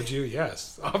throw him, would you?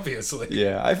 Yes, obviously.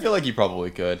 Yeah, I feel like you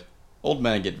probably could. Old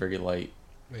men get very light.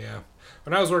 Yeah.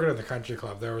 When I was working at the country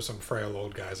club, there were some frail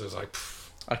old guys. I was like,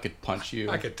 I could punch you.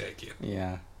 I could take you.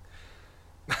 Yeah.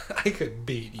 I could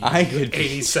beat you. I could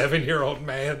beat you. 87-year-old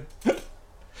man. Do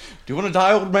you want to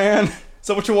die, old man? Is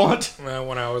that what you want?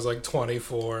 When I was like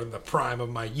 24, in the prime of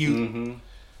my youth.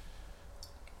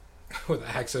 With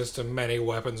access to many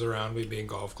weapons around me being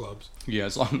golf clubs. Yeah,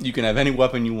 as long you can have any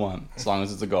weapon you want, as long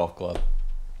as it's a golf club.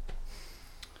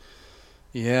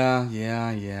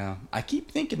 Yeah. I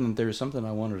keep thinking that there's something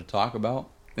I wanted to talk about.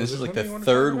 This is like the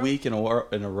third week in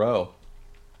a row.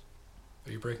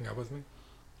 Are you breaking up with me?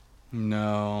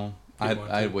 No.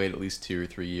 I'd wait at least 2 or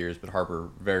 3 years, but harbor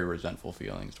very resentful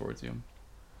feelings towards you.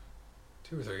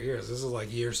 2 or 3 years. This is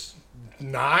like years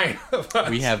 9 of us.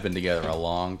 We have been together a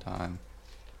long time.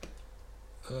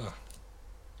 Ugh.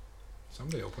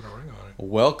 Somebody will put a ring on it.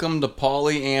 Welcome to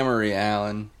polyamory,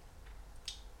 Alan.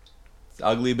 It's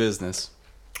ugly business.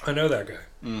 I know that guy.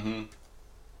 Mm-hmm.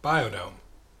 Biodome.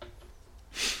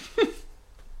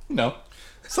 No.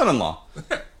 Son-in-law.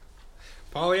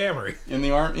 Polyamory. In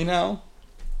the arm,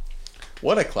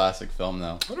 What a classic film,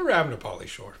 though. Whatever happened to Pauly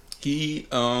Shore? He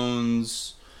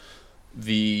owns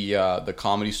the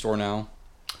Comedy Store now.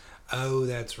 Oh,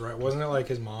 that's right. Wasn't it like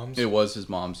his mom's? It was his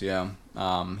mom's, yeah.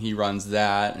 He runs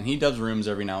that, and he does rooms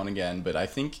every now and again, but I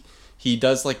think he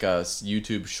does like a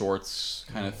YouTube Shorts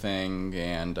kind of thing,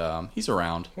 and he's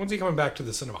around. When's he coming back to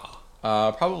the cinema?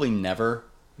 Probably never.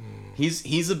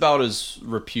 He's about as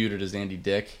reputed as Andy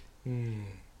Dick.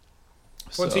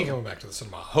 When's he coming back to the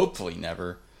cinema? Hopefully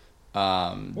never.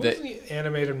 What was the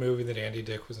animated movie that Andy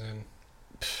Dick was in?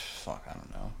 Fuck, I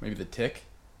don't know. Maybe The Tick?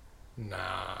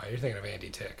 Nah, you're thinking of Andy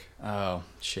Tick. Oh,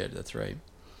 shit, that's right.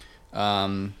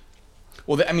 Well,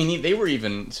 they were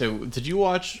even... So, did you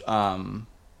watch... I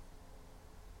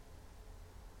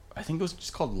think it was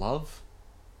just called Love?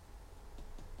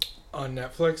 On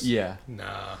Netflix? Yeah.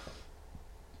 Nah.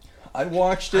 I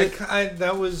watched it.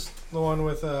 That was the one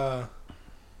with the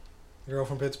girl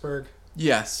from Pittsburgh?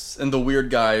 Yes, and the weird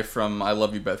guy from I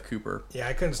Love You, Beth Cooper. Yeah,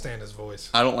 I couldn't stand his voice.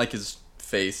 I don't like his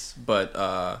face, but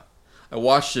I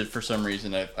watched it for some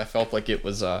reason. I felt like it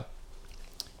was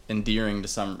endearing to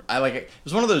some... I like it. It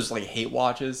was one of those like hate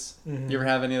watches. You ever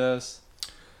have any of those?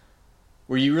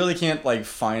 Where you really can't like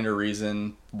find a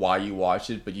reason why you watch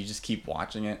it, but you just keep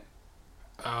watching it.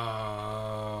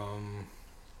 I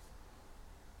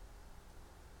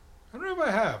don't know if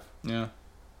I have. Yeah.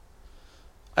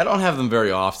 I don't have them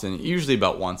very often. Usually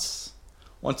about once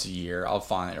a year I'll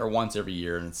find, or once every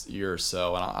year, and it's a year or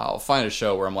so, and I'll find a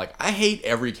show where I'm like, I hate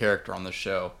every character on the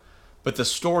show, but the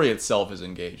story itself is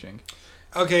engaging.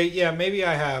 Okay, yeah, maybe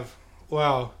I have.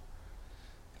 Well,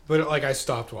 but like I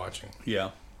stopped watching.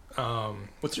 Yeah.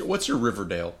 What's your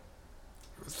Riverdale?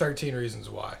 13 Reasons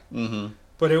Why. Mm-hmm.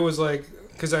 But it was like,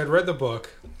 because I'd read the book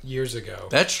years ago.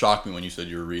 That shocked me when you said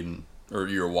you were reading, or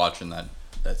you were watching that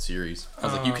series. I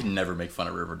was like, you can never make fun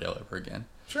of Riverdale ever again.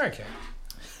 Sure I can.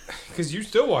 Because you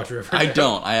still watch Riverdale. I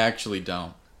don't. I actually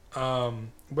don't.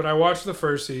 But I watched the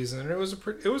first season, and it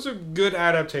was a good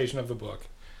adaptation of the book.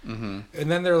 Mm-hmm.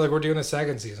 And then they're like, we're doing a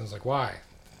second season. I was like, why?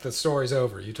 The story's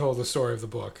over. You told the story of the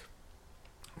book.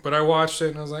 But I watched it,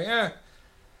 and I was like,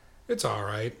 it's all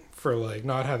right for like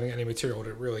not having any material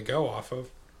to really go off of.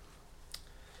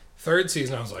 Third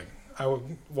season, I was like,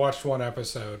 watched one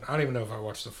episode. I don't even know if I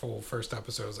watched the full first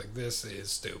episode. I was like, this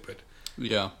is stupid.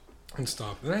 Yeah. And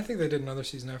stopped. And I think they did another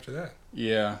season after that.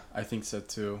 Yeah, I think so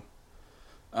too.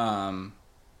 I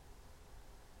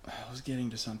was getting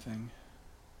to something.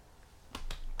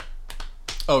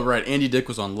 Oh, right. Andy Dick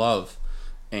was on Love,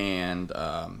 and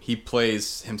he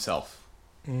plays himself.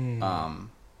 And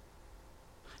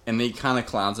he kind of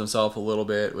clowns himself a little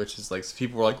bit, which is like,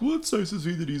 people were like, well, it's nice to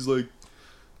see that he's like,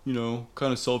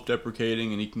 kind of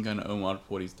self-deprecating and he can kind of own up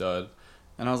what he's done.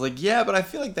 And I was like, yeah, but I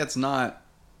feel like that's not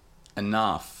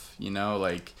enough,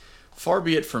 like, far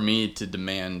be it for me to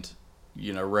demand,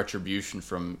 retribution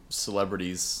from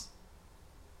celebrities,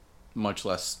 much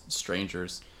less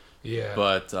strangers. Yeah.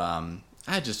 But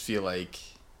I just feel like,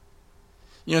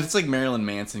 it's like Marilyn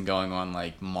Manson going on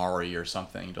like Maury or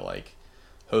something to like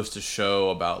host a show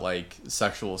about like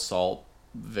sexual assault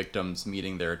victims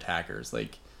meeting their attackers.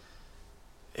 Like,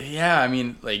 yeah, I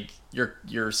mean, like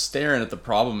you're staring at the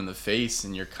problem in the face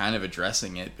and you're kind of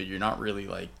addressing it, but you're not really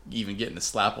like even getting a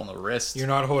slap on the wrist. You're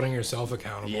not holding yourself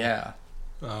accountable. Yeah.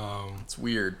 It's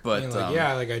weird, but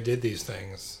I did these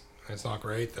things. It's not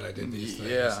great that I did these things.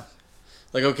 Yeah.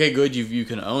 Like, okay, good, you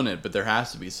can own it, but there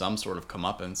has to be some sort of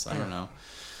comeuppance. I don't know.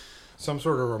 Some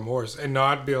sort of remorse, and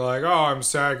not be like, oh, I'm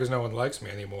sad because no one likes me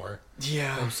anymore.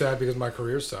 Yeah. I'm sad because my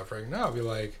career's suffering. No, be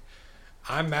like,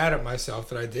 I'm mad at myself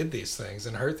that I did these things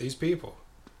and hurt these people.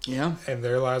 Yeah. And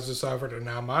their lives are suffered, and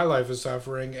now my life is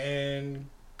suffering, and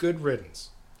good riddance.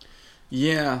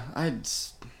 Yeah,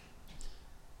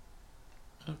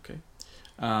 okay.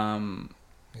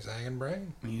 He's hanging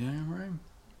brain.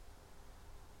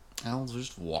 Alan's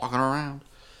just walking around.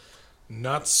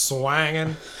 Nuts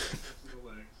swanging.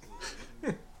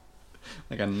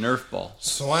 Like a Nerf ball.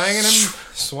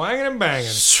 Swanging and banging.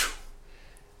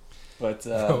 But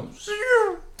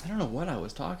I don't know what I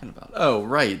was talking about. Oh,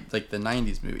 right, like the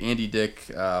 '90s movie. Andy Dick,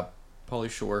 Pauly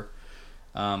Shore.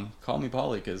 Call me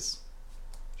Pauly, because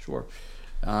sure.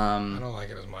 I don't like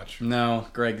it as much. No,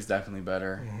 Greg's definitely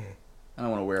better. I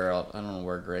don't want to wear out. I don't want to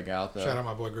wear Greg out though. Shout out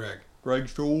my boy Greg. Greg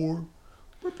Shore.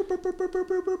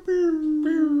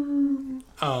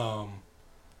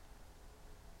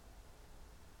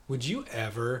 Would you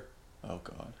ever, Oh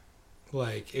God.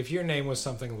 like, if your name was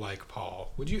something like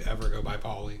Paul, would you ever go by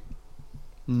Pauly?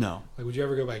 No. Like, would you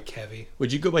ever go by Kevy?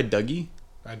 Would you go by Dougie?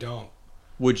 I don't.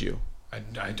 Would you? I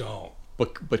don't.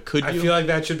 But could you? I feel like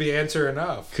that should be answer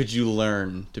enough. Could you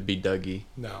learn to be Dougie?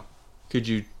 No. Could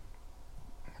you?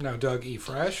 No, Doug E.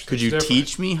 Fresh. Could that's you different.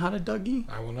 teach me how to Dougie?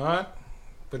 I will not.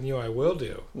 But you know what I will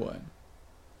do What?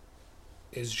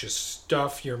 is just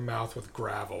stuff your mouth with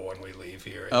gravel when we leave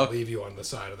here and Oh. leave you on the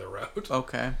side of the road.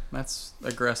 Okay, that's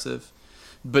aggressive.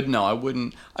 But no, I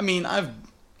wouldn't. I mean, I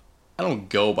don't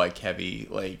go by Kevy.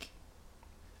 Like,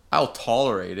 I'll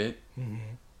tolerate it.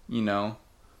 You know.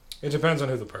 It depends on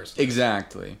who the person is.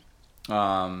 Exactly.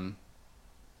 But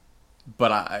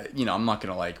I'm not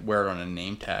gonna like wear it on a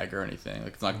name tag or anything.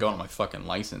 Like, it's not going on my fucking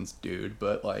license, dude.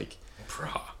 But like,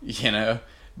 Bruh. you know.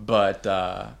 But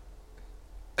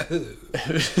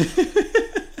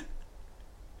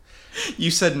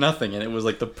you said nothing, and it was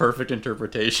like the perfect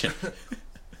interpretation.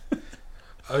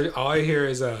 All I hear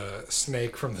is a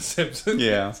snake from The Simpsons.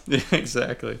 Yeah,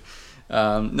 exactly.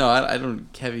 No, I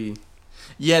don't. Kevy.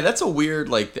 Yeah, that's a weird,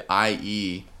 like, the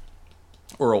IE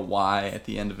or a Y at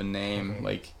the end of a name.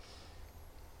 Like,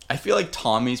 I feel like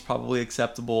Tommy's probably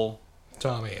acceptable,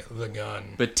 Tommy, the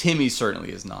gun. but Timmy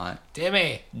certainly is not.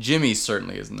 Timmy. Jimmy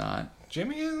certainly is not.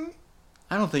 Jimmy isn't?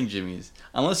 I don't think Jimmy's.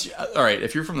 Unless, all right,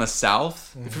 if you're from the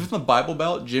South, if you're from the Bible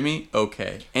Belt, Jimmy,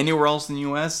 okay. Anywhere else in the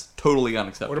U.S., totally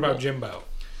unacceptable. What about Jimbo?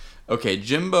 Okay,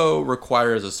 Jimbo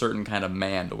requires a certain kind of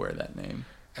man to wear that name.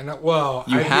 And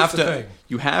here's the thing.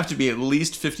 You have to be at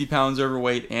least 50 pounds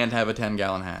overweight and have a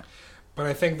 10-gallon hat. But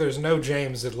I think there's no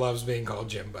James that loves being called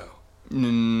Jimbo. So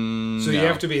No. you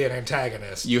have to be an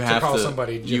antagonist You to have call to,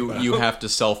 somebody Jimbo. You have to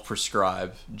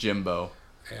self-prescribe Jimbo.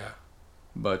 Yeah.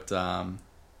 But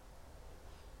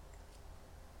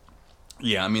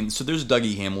yeah, I mean, so there's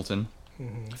Dougie Hamilton,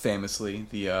 famously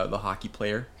the hockey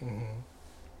player.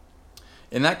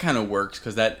 And that kind of works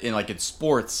because that in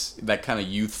sports, that kind of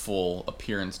youthful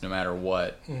appearance, no matter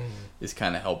what, is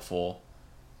kind of helpful.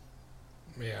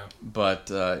 Yeah. But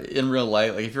in real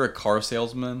life, like if you're a car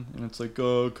salesman and it's like,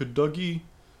 could Dougie?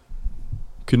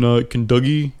 Can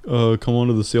Dougie come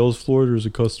onto the sales floor? There's a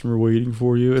customer waiting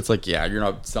for you. It's like, yeah, you're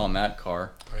not selling that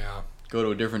car. Yeah. Go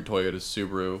to a different Toyota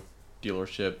Subaru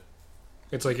dealership.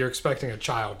 It's like you're expecting a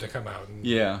child to come out and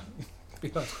Yeah.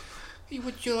 be like, "Hey,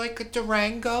 would you like a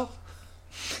Durango?"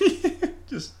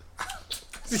 Just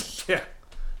Yeah.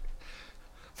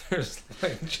 There's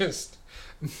like just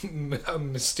a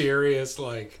mysterious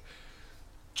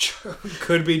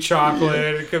could be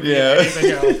chocolate, it could be Yeah.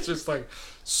 anything else, just like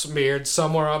smeared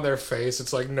somewhere on their face.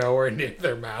 It's like nowhere near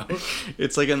their mouth.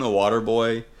 it's like in the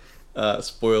Waterboy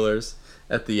spoilers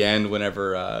at the end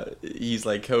whenever he's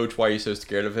like, Coach, why are you so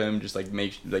scared of him? Just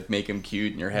make him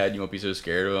cute in your head. You won't be so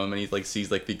scared of him. And he sees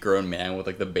the grown man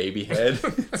with the baby head.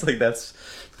 It's like that's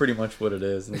pretty much what it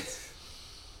is. And it's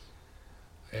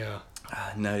Yeah.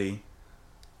 nutty.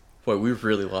 Boy, we've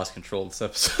really lost control of this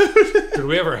episode. Did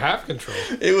we ever have control?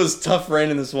 It was tough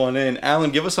reining this one in.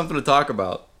 Alan, give us something to talk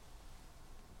about.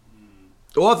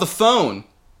 Oh, the phone.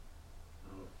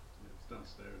 Oh, it's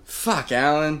downstairs. Fuck,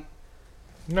 Alan.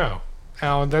 No.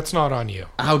 Alan, that's not on you.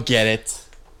 I'll get it.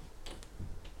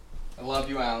 I love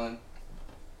you, Alan.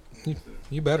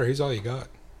 You better. He's all you got.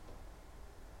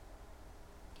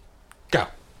 Go.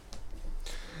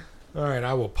 All right,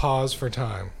 I will pause for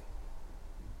time.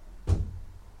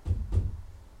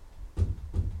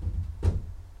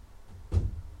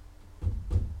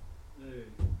 Hey.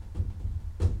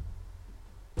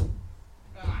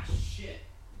 Ah, shit.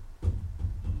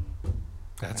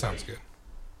 That sounds good.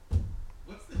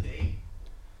 What's the date?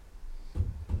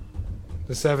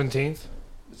 The 17th?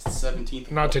 It's the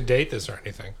 17th. Not to date this or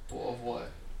anything. Of what?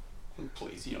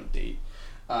 Please, you don't date.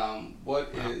 What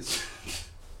is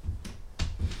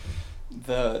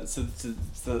it's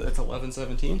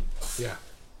 11/17? Yeah.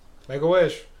 Make a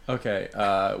wish. Okay,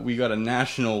 we got a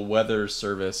National Weather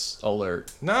Service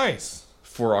alert Nice.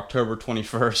 for October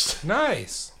 21st.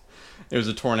 Nice. It was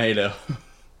a tornado.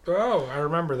 Oh, I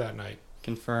remember that night.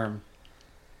 Confirm.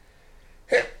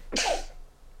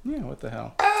 Yeah, what the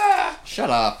hell? Shut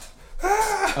up.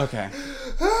 Okay.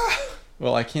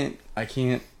 Well, I can't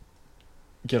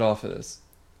Get off of this.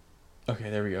 Okay,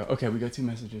 there we go. Okay, we got 2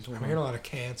 messages. I'm hearing a lot of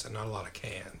cans and not a lot of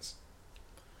cans.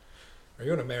 Are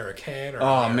you an American or Oh,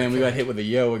 American? man, we got hit with a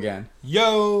yo again.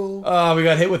 Yo! Oh, we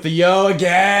got hit with the yo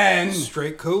again.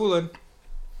 Straight coolin'.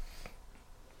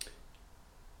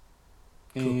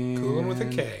 Coolin' with a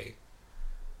K.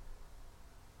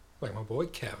 Like my boy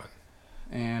Kevin.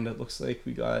 And it looks like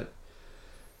we got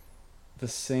the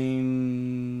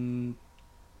same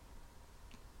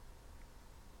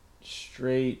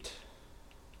straight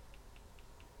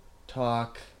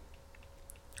talk,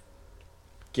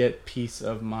 get peace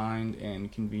of mind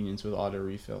and convenience with auto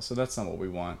refill. So that's not what we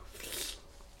want.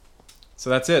 So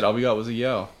that's it. All we got was a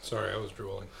yo. Sorry, I was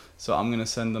drooling. So I'm going to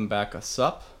send them back a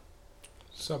sup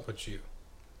Sup with you?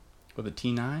 with a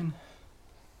T9.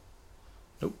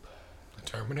 Nope. The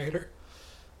Terminator?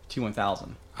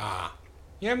 T1000. Ah.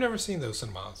 Yeah, I've never seen those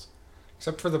cinemas.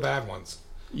 Except for the bad ones.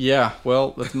 Yeah,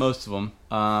 well, that's most of them.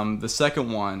 The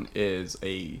second one is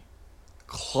a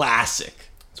classic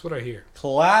That's what I hear.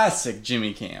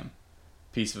 Jimmy Cam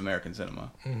piece of American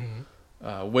cinema.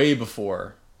 Mm-hmm. Way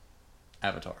before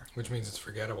Avatar. Which means it's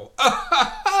forgettable.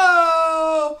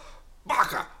 Oh!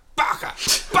 Baka! Baka!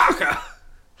 Baka!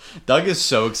 Doug is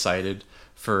so excited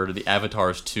for the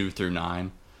Avatars 2 through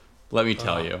 9. Let me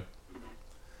tell you.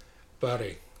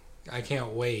 Buddy, I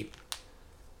can't wait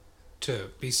to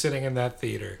be sitting in that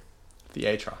theater,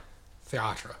 Theatra.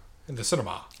 in the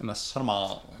cinema, In the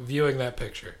cinema. viewing that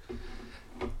picture,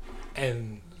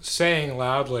 and saying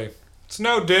loudly, "It's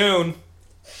no Dune,"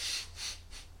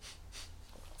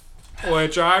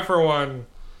 which I, for one,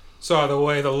 saw the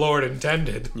way the Lord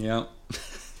intended. Yeah.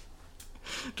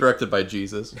 Directed by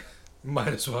Jesus. Might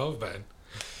as well have been.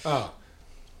 Oh,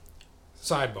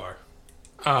 sidebar.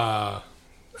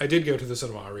 I did go to the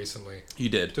cinema recently You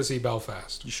did. to see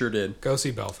Belfast. You sure did. Go see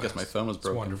Belfast. Guess my phone was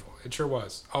broken. It's wonderful. It sure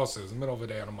was. Also, it was the middle of the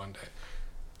day on a Monday.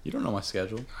 You don't know my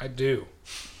schedule. I do.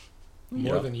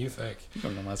 More Yeah. than you think. You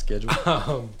don't know my schedule.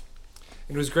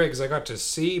 It was great because I got to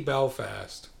see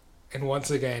Belfast and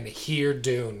once again hear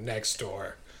Dune next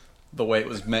door. The way it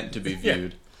was meant to be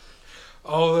viewed.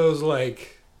 All those,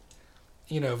 like,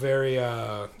 very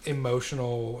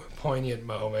emotional, poignant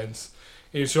moments.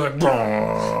 You're just like,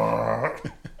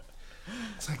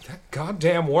 it's like that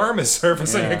goddamn worm is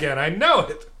surfacing Yeah. again. I know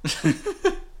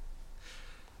it.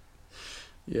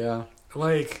 Yeah.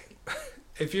 Like,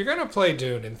 if you're gonna play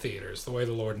Dune in theaters the way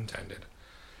the Lord intended,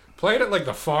 play it at like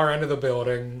the far end of the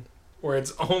building where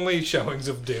it's only showings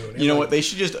of Dune. You know what? They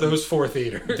should just Those 4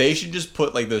 theaters. They should just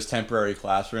put like those temporary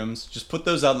classrooms. Just put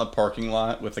those out in the parking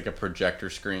lot with like a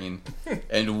projector screen,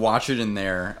 and watch it in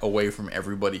there, away from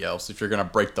everybody else. If you're gonna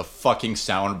break the fucking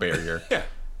sound barrier. Yeah.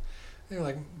 They're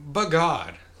like, but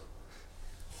God,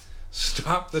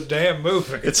 stop the damn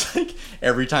movie. It's like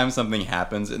every time something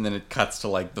happens, and then it cuts to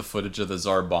like the footage of the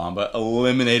Tsar Bomba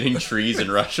eliminating trees in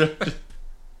Russia.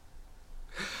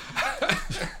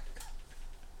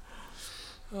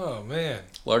 Oh, man.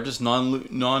 Largest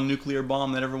non-nuclear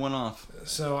bomb that ever went off.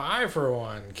 So I, for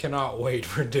one, cannot wait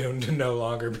for Dune to no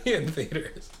longer be in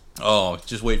theaters. Oh,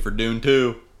 just wait for Dune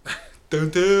 2.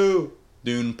 Dune 2.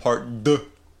 Dune Part 2.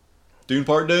 Dune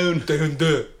Part Dune. Dune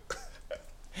 2.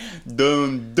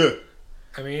 Dune 2.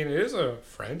 I mean, it is a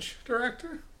French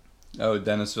director. Oh,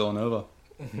 Denis Villeneuve.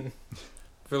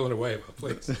 Villanueva,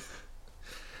 please.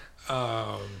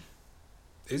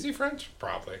 Is he French?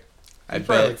 Probably. I He's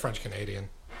probably bet. like French-Canadian.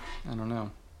 I don't know.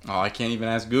 Oh, I can't even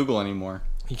ask Google anymore.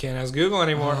 You can't ask Google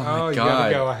anymore. Oh, my you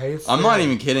God. gotta go. Hey, I'm not Siri.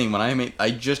 even kidding. When I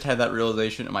just had that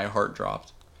realization and my heart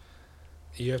dropped.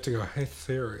 You have to go, hey,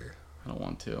 Siri. I don't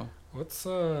want to. What's,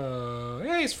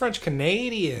 yeah, he's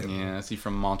French-Canadian. Yeah, is he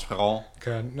from Montreal?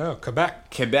 No,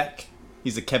 Quebec. Quebec.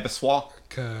 He's a Quebecois.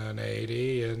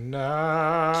 Canadian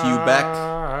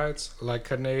nights. Like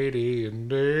Canadian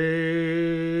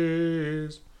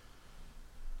days.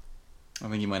 I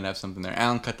think you might have something there.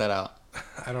 Alan, cut that out.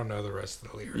 I don't know the rest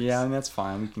of the lyrics. Yeah, and that's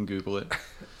fine. We can Google it.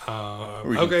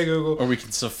 We Okay, can- Google. Or we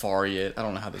can Safari it. I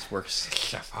don't know how this works.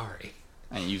 Safari.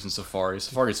 I ain't using Safari.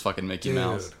 Safari's fucking Mickey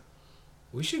Mouse. Dude,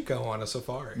 we should go on a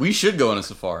safari. We should go on a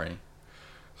safari.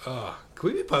 Can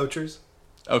we be poachers?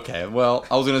 Okay, well,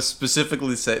 I was going to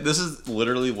specifically say, this is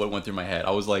literally what went through my head.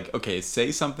 I was like, okay,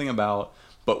 say something about,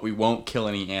 but we won't kill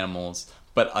any animals.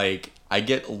 But, like, I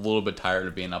get a little bit tired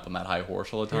of being up on that high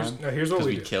horse all the time. Here's what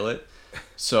we do. kill it.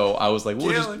 So I was like,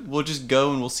 Kill it. we'll just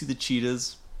go and we'll see the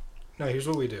cheetahs. No, here's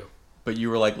what we do. But you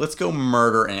were like, let's go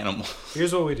murder animals.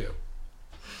 Here's what we do.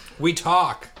 We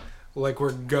talk like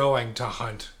we're going to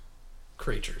hunt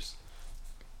creatures.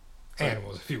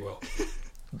 Animals, if you will.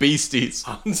 Beasties.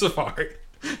 On safari.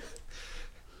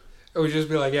 It would just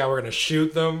be like, yeah, we're gonna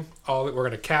shoot them all. We're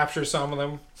gonna capture some of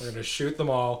them. We're gonna shoot them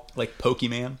all. Like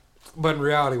Pokemon. But in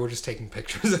reality, we're just taking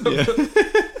pictures of Yeah. them.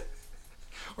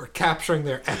 We're capturing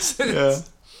their essence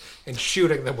and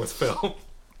shooting them with film.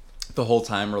 The whole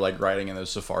time we're like riding in those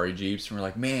safari jeeps, and we're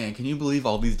like, man, can you believe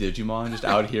all these Digimon just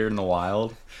out here in the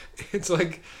wild? It's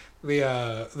like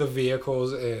the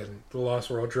vehicles in the Lost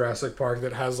World Jurassic Park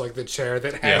that has like the chair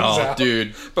that hangs out.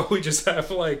 Dude. But we just have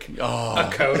like Oh.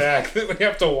 a Kodak that we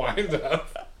have to wind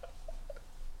up.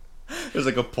 There's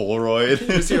like a Polaroid. You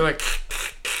just hear like,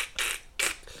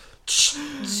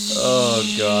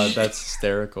 Oh god, that's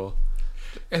hysterical.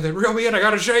 and then reel me in, I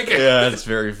gotta shake it. Yeah, it's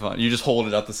very fun. You just hold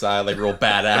it out the side like real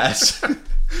badass.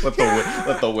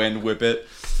 let the wind whip it.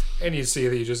 And you see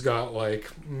that you just got like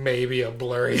maybe a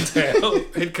blurry tail.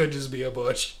 It could just be a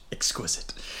bush.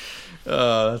 Exquisite.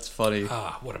 That's funny.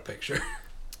 Ah, what a picture.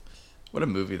 What a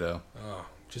movie though. Oh,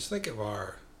 just think of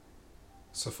our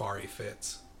safari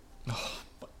fits.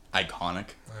 Iconic.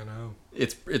 I know.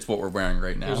 It's what we're wearing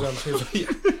right now.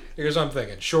 Here's what I'm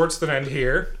thinking. Shorts that end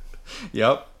here.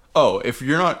 Yep. Oh, if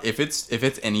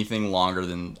it's anything longer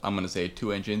than, I'm gonna say, a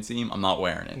 2-inch inseam, I'm not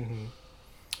wearing it. Mm-hmm.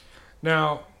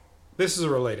 Now, this is a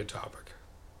related topic,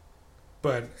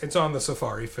 but it's on the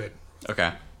safari fit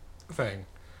Okay. thing.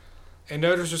 And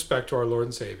no disrespect to our Lord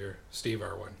and Savior, Steve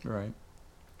Irwin, Right.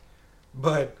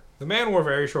 but the man wore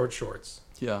very short shorts,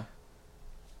 Yeah.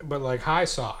 but like high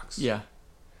socks. Yeah.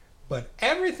 But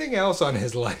everything else on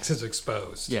his legs is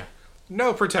exposed. Yeah.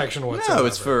 No protection whatsoever. No,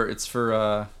 it's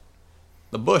for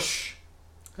the bush.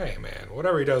 Hey man,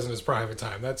 whatever he does in his private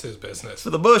time, that's his business. For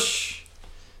the bush.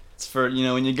 It's for,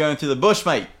 when you're going through the bush,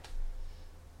 mate.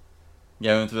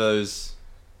 Going through those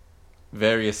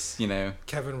various,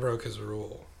 Kevin broke his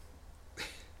rule.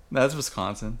 That's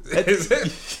Wisconsin. Is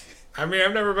it? I mean,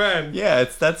 I've never been. Yeah,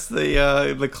 that's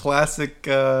the classic.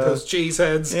 Those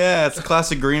cheeseheads. Yeah, it's a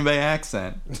classic Green Bay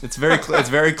accent. It's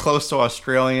very close to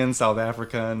Australian, South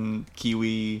African,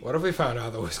 Kiwi. What if we found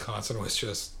out that Wisconsin was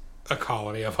just a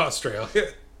colony of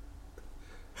Australia?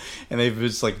 And they've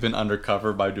just been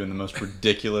undercover by doing the most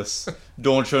ridiculous.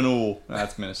 Don't you know?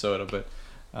 That's Minnesota, but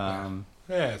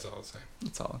Yeah, it's all the same.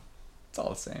 it's all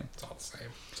the same. It's all the same.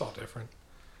 It's all different.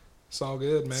 It's all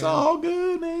good, man. It's all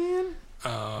good, man.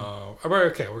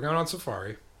 Okay, we're going on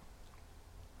safari.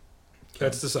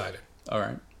 That's decided. All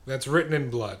right. That's written in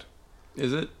blood.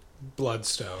 Is it?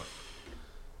 Bloodstone.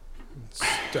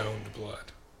 Stoned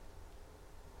blood.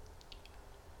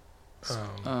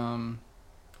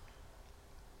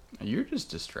 You're just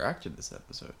distracted this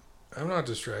episode. I'm not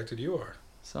distracted. You are.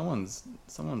 Someone's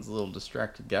a little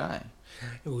distracted guy.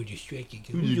 Oh, distracted.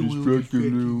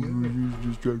 Distracted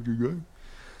guy.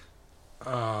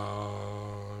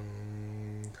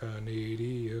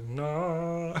 Canadian.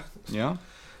 Yeah,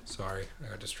 Sorry, I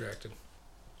got distracted.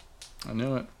 I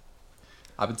knew it.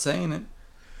 I've been saying it.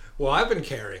 Well, I've been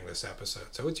carrying this episode,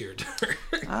 so it's your turn.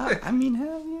 I mean,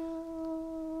 have you?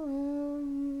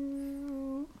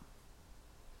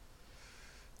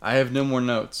 I have no more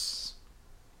notes.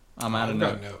 I'm out of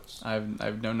got notes. I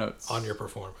have no notes. On your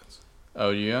performance. Oh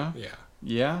yeah. Yeah.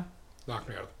 Yeah. Knocked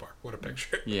me out of the park. What a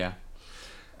picture. Yeah.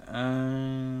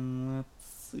 Let's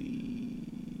see.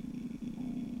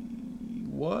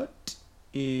 What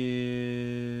is?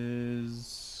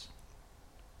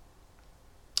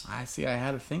 I see. I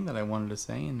had a thing that I wanted to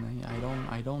say, and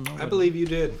I don't know. I believe you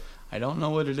did. I don't know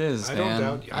what it is. I man.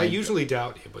 don't doubt you. I usually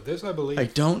doubt you, but this I believe. I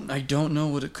don't know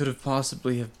what it could have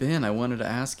possibly have been. I wanted to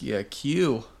ask you a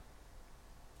Q.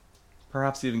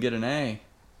 Perhaps even get an A.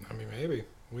 I mean, maybe.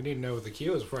 We need to know what the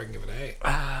Q is before I can give an A.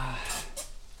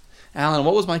 Alan,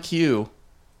 what was my Q?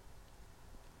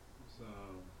 So,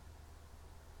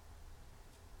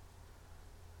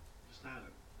 just had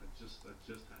it. I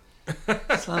just had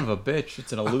it. Son of a bitch!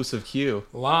 It's an elusive Q.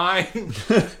 Line.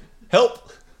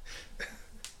 Help!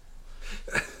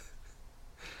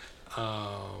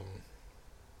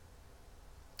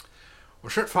 Well,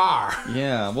 shit fire.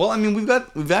 Yeah. Well, I mean,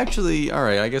 we've actually. All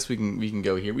right. I guess we can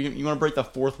go here. You want to break the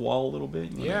fourth wall a little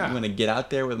bit? You want to get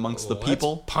out there amongst the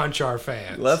people. Let's punch our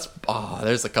fans.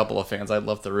 There's a couple of fans I'd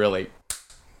love to really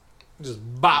just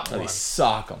bop one.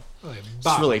 sock them. Really Just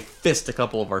bop. really fist a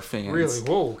couple of our fans. Really.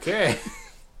 Whoa. Okay.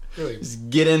 Really. Just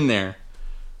get in there.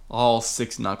 All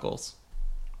 6 knuckles.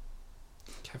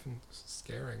 Kevin's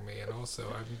scaring me, and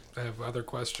also I have other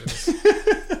questions.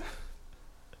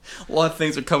 A lot of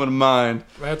things are coming to mind.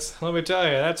 Let me tell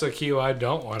you, that's a Q I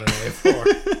don't want an A for.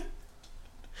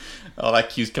 Oh, that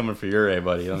Q's coming for your A,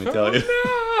 buddy. Let me tell you.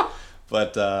 No.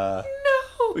 But No.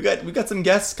 we got some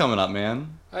guests coming up,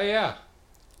 man. Oh yeah.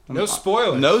 No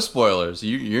spoilers. No spoilers.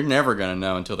 You're never gonna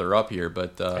know until they're up here.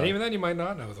 But And even then, you might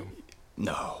not know them.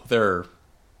 No, they're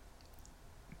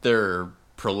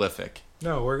prolific.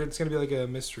 No, it's gonna be like a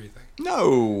mystery thing.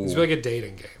 No. It's gonna be like a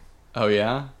dating game. Oh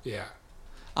yeah, Yeah,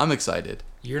 I'm excited.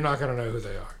 you're not gonna know who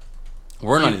they are.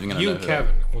 We're not even gonna know. You, who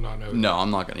Kevin, will not know. they- No, I'm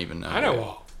not gonna even know. I know who.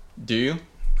 all. Do you?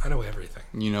 I know everything.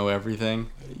 You know everything.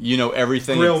 You know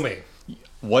everything. Grill me.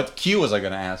 What cue was I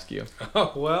gonna ask you?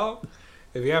 Oh well,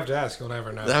 if you have to ask, you'll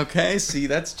never know. Okay, see,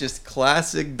 that's just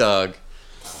classic Doug.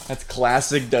 That's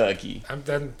classic Dougie. I'm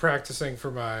done practicing for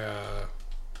my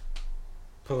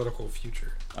political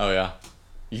future. Oh yeah.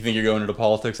 You think you're going into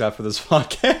politics after this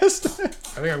podcast? I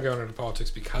think I'm going into politics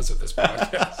because of this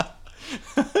podcast.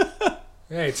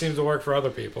 Hey, it seems to work for other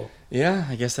people. Yeah,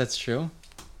 I guess that's true.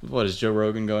 What, is Joe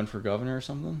Rogan going for governor or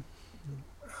something?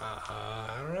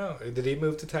 I don't know. Did he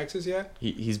move to Texas yet?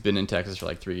 He's been in Texas for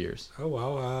like 3 years. Oh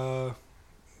well.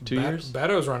 2 years?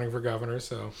 Beto's running for governor,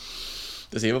 so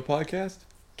Does he have a podcast?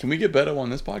 Can we get Beto on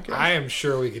this podcast? I am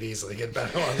sure we could easily get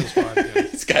Beto on this podcast.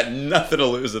 He's got nothing to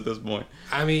lose at this point.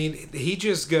 I mean, he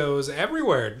just goes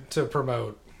everywhere to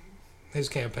promote his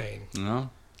campaign.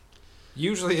 No?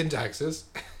 Usually in Texas.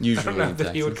 Usually I don't know in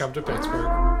that he would Texas. come to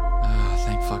Pittsburgh.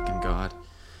 Thank fucking God.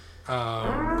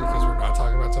 Because we're not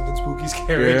talking about something spooky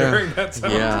scary during that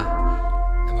time.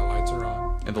 Yeah. And the lights are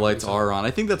on. And the lights are on.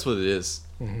 I think that's what it is.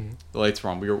 Mm-hmm. The lights were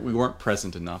on. We weren't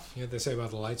present enough. You know what they say about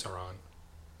the lights are on?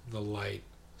 The light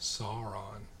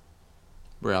Sauron.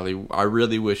 Really, I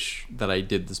really wish that I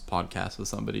did this podcast with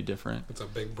somebody different It's a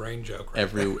big brain joke, right?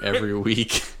 every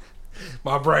week.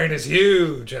 My brain is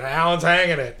huge, and Alan's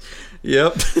hanging it.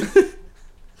 Yep.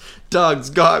 Doug's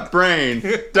got brain.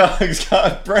 Doug's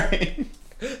got brain.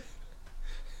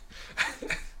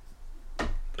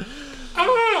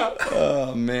 Ah!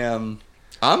 Oh man,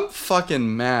 I'm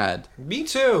fucking mad. Me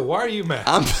too. Why are you mad?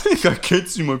 I can't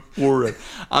see my forehead.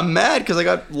 I'm mad because I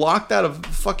got locked out of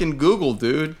fucking Google,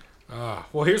 dude.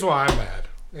 Well, here's why I'm mad.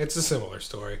 It's a similar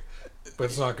story, but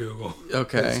it's not Google.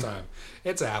 Okay. This time.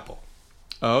 It's Apple.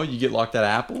 Oh, you get locked out of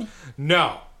Apple?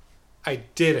 No, I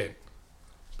didn't.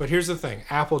 But here's the thing.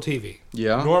 Apple TV.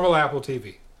 Yeah. Normal Apple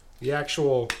TV. The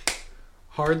actual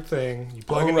hard thing. You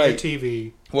plug in your right.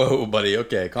 TV. Whoa, buddy.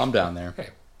 Okay, calm down there. Hey,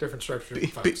 different structure.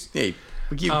 folks. Hey,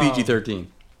 we keep PG-13.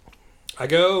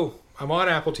 I'm on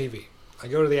Apple TV. I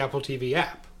go to the Apple TV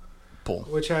app, Pull.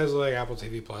 which has like Apple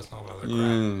TV Plus and all that other crap.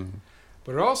 Mm.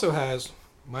 But it also has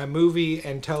my movie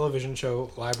and television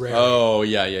show library. Oh,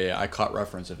 yeah. I caught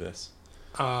reference of this.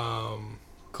 Um,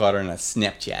 Caught her in a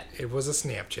Snapchat. it was a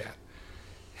Snapchat.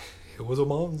 It was a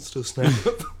monster snap.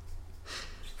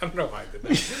 I don't know why I did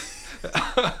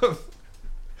that.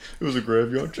 It was a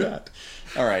graveyard chat.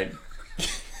 All right.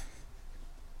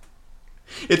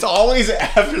 It's always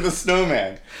after the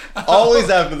snowman. Always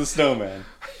after the snowman.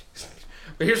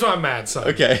 But here's why I'm mad, son.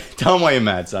 Okay, tell him why you're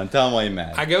mad, son. Tell him why you're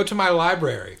mad. I go to my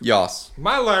library. Yas.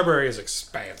 My library is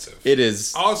expansive. It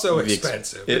is. Also the ex-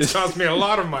 expensive. it It's is- cost me a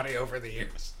lot of money over the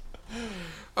years.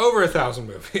 Over 1,000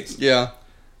 movies. Yeah.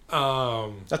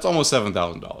 Um, That's almost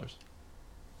 $7,000.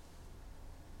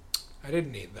 I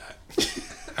didn't need that.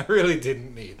 I really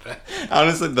didn't need that.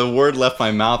 Honestly, the word left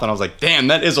my mouth and I was like, damn,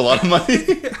 that is a lot of money.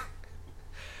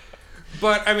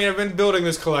 But, I mean, I've been building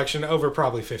this collection over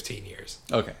probably 15 years.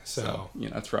 Okay. So- You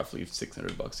know, it's roughly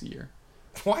 $600 a year.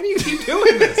 Why do you keep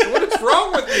doing this? What is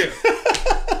wrong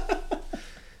with you?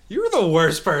 You're the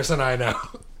worst person I know.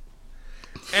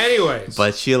 Anyways.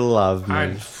 But you love me.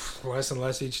 I'm less and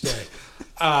less each day.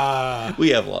 We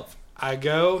have love. I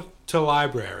go to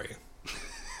library.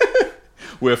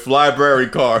 With library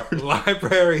card.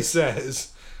 Library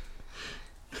says,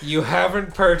 you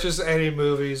haven't purchased any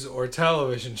movies or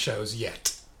television shows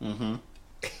yet. Mm-hmm.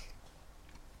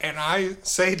 And I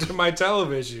say to my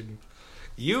television,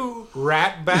 you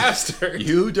rat bastard.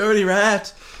 You dirty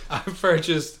rat. I've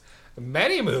purchased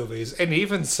many movies and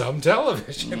even some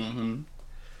television. Mm-hmm.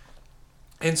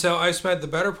 And so I spent the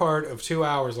better part of 2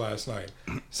 hours last night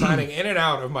signing in and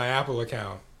out of my Apple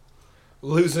account,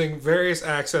 losing various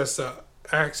access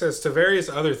to various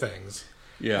other things,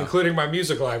 Yeah. including my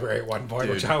music library at one point,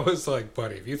 Dude. which I was like,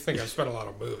 buddy, if you think I've spent a lot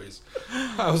of movies.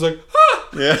 I was like, ah!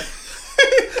 Yeah.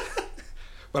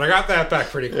 But I got that back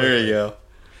pretty quickly. There you go.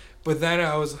 But then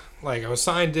I was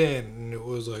signed in, and it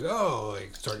was like, oh,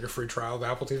 like, start your free trial of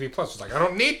Apple TV Plus. It's like, I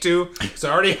don't need to, because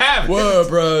I already have it. Whoa,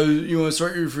 bro. You want to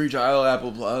start your free trial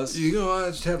Apple Plus? You can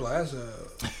watch Ted Lasso.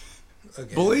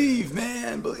 Again. Believe,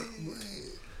 man.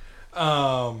 Believe.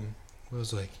 I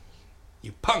was like,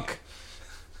 you punk.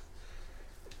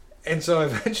 And so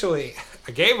eventually,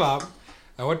 I gave up.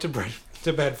 I went to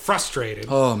bed frustrated,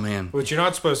 Oh, man. which you're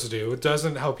not supposed to do. It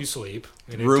doesn't help you sleep.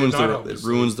 And it Ruins did not help me it sleep.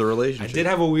 ruins the I relationship. did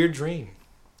have a weird dream.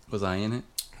 Was I in it?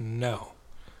 No.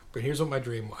 But here's what my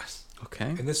dream was. Okay.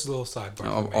 And this is a little sidebar. from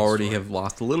I the main already story. have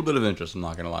lost a little bit of interest. I'm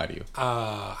not going to lie to you.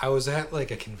 I was at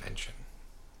like a convention.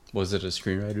 Was it a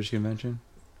screenwriters convention?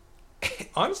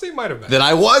 Honestly, it might have been. Then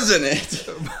I was in it.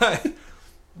 But,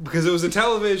 because it was a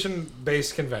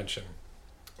television-based convention.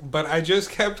 But I just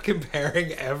kept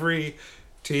comparing every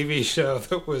TV show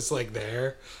that was like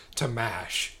there to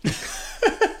MASH.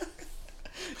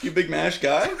 You big MASH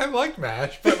guy? I liked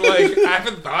MASH, but like I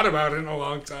haven't thought about it in a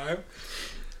long time.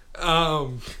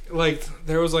 Like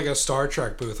there was like a Star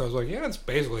Trek booth. I was like, yeah, it's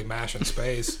basically MASH in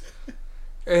space.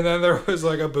 And then there was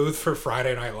like a booth for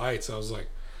Friday Night Lights. I was like,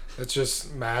 it's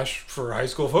just MASH for high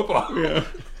school football. Yeah.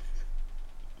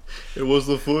 It was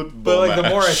the football. But like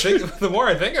MASH. the more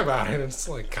I think about it, it's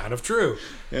like kind of true.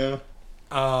 Yeah.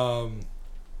 So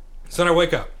then I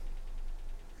wake up,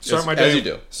 start As- my day. as you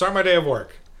do. Start my day of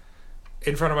work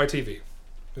in front of my TV.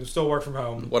 I still work from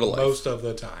home What a life. most of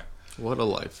the time. What a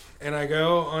life. And I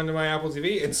go onto my Apple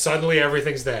TV, and suddenly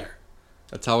everything's there.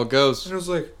 That's how it goes. And I was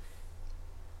like,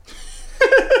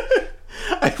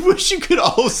 I wish you could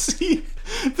all see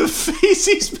the face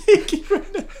he's making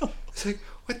right now. it's like,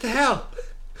 what the hell?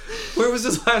 Where was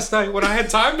this last night when I had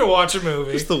time to watch a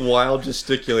movie? Just the wild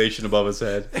gesticulation above his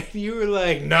head. And you were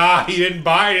like, nah, you didn't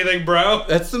buy anything, bro.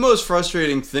 That's the most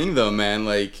frustrating thing, though, man.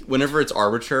 Like, whenever it's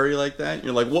arbitrary like that,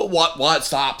 you're like, what?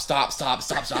 Stop.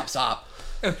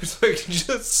 And it's like,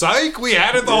 just psych, we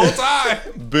had it the whole time.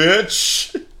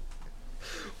 Bitch.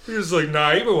 We're just like,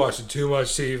 nah, you've been watching too much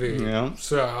TV. Yeah.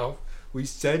 So we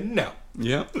said no.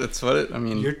 Yeah, that's what it, I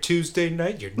mean. Your Tuesday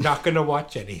night, you're not going to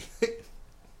watch anything.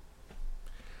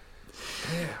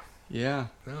 Yeah.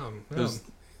 There's-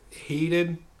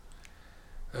 Heated.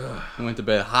 I went to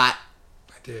bed hot.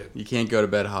 I did. You can't go to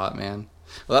bed hot, man.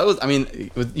 Well, that was, I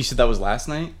mean, you said that was last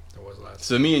night? It was last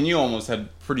So me and you almost had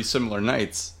pretty similar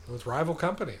nights. with rival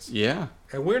companies. Yeah.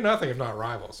 And we're nothing if not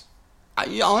rivals.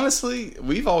 Honestly,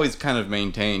 we've always kind of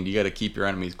maintained you got to keep your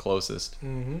enemies closest.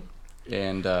 Mm-hmm.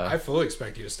 And I fully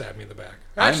expect you to stab me in the back.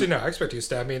 Actually, no, I expect you to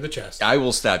stab me in the chest. I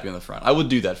will stab you in the front. I would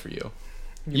do that for you.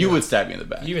 You would stab me in the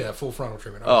back. Give me that full frontal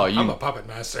treatment. Oh, I'm you- a puppet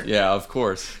master. Yeah, of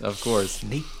course. That's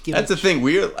the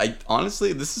thing.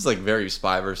 Honestly, this is like very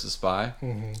spy versus spy.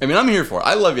 Mm-hmm. I mean, I'm here for it.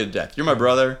 I love you to death. You're my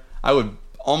brother. I would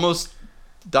almost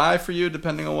die for you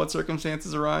depending on what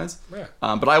circumstances arise. Yeah.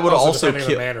 But I would also depending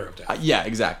kill. on the manner of death. Yeah,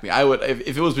 exactly. I would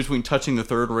if it was between touching the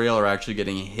third rail or actually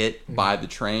getting hit by the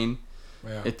train.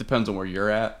 Yeah. It depends on where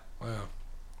you're at. Wow.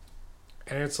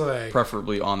 And it's like,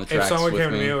 Preferably on the if tracks someone with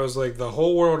came to me. me and was like, the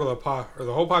whole world of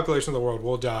the whole population of the world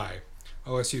will die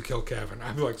unless you kill Kevin,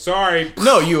 I'd be like, sorry.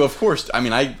 No, you of course. I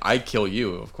mean, I kill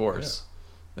you, of course.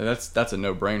 That's a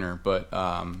no-brainer. But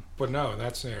But no, in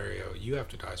that scenario, you have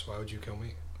to die. So why would you kill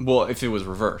me? well, if it was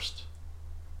reversed.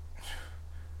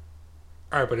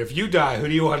 All right, but if you die, who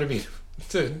do you want me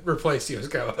to replace you as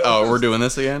co-host? Oh, we're doing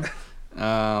this again.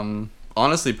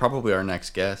 Honestly, probably our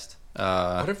next guest.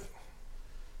 What if?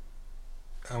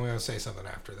 I'm gonna say something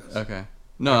after this. Okay.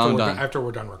 No, I'm done. After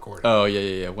we're done recording. Oh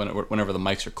yeah. Whenever the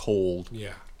mics are cold.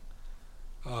 Yeah.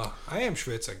 I am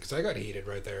schwitzing because I got heated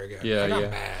right there again. Yeah, I got yeah.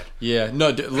 mad. Yeah. No,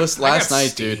 listen. I Last got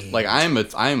night, dude. steamed. Like I am a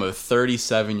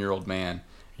 37-year-old man,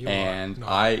 You and are not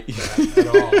I. bad at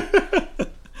all.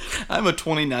 I'm a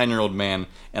 29-year-old man,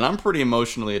 and I'm pretty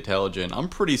emotionally intelligent. I'm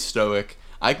pretty stoic.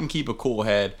 I can keep a cool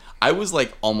head. I was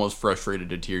like almost frustrated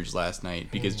to tears last night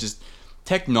because just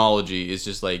technology is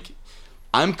just like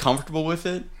I'm comfortable with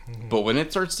it, but when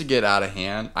it starts to get out of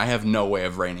hand, I have no way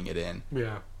of reining it in.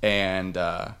 Yeah. And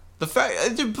the fact,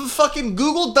 fucking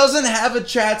Google doesn't have a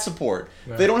chat support.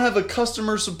 No. They don't have a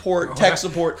customer support, tech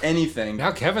support, anything.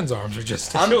 Now Kevin's arms are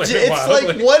just. It's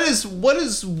like what is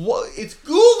it's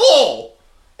Google.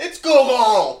 It's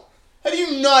Google. How do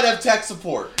you not have tech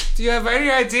support? Do you have any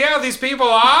idea how these people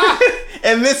are?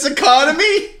 In this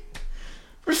economy?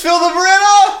 Refill the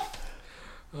Beretta?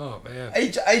 Oh man.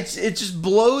 It just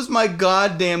blows my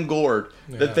goddamn gourd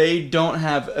Yeah. that they don't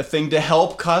have a thing to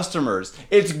help customers.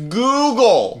 It's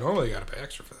Google. Normally you gotta pay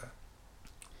extra for that.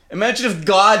 Imagine if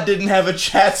God didn't have a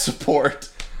chat support.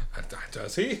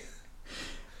 Does he?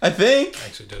 I think.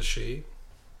 Actually, does she?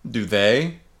 Do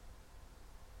they?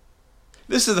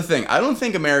 This is the thing. I don't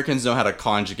think Americans know how to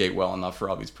conjugate well enough for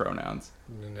all these pronouns.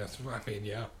 I mean,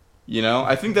 yeah. You know?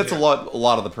 I think that's a lot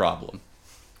of the problem.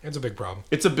 It's a big problem.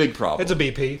 It's a big problem. It's a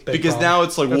BP. Big Because problem. now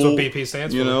it's like, That's well, what BP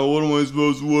stands you for. know, what am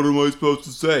I supposed to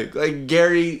say? Like,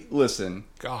 Gary, listen.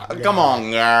 God. Come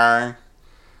on, Gary.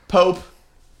 Pope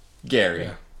Gary.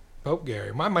 Yeah. Pope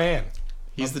Gary, my man.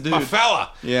 He's the dude. My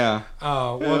fella. Yeah.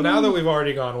 Well, now that we've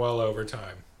already gone well over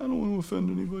time, I don't want to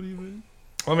offend anybody,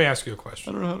 but let me ask you a I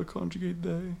question. don't know how to conjugate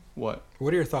they. What?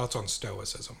 What are your thoughts on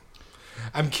Stoicism?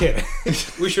 I'm kidding.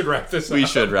 We should wrap this up. We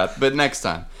should wrap, but next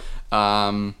time.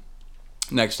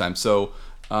 Next time. So,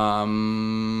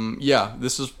 yeah,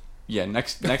 this is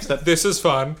next episode. This is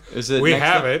fun. Is it? We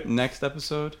have it. Next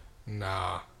episode.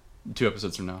 Nah. 2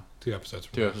 episodes from now. 2 episodes.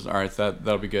 2 episodes. All right,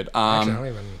 that'll be good. Actually, I don't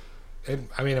even.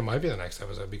 It might be the next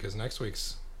episode because next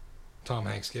week's Tom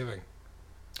Hanks Giving.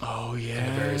 Oh yeah.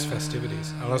 And the various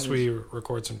festivities, unless we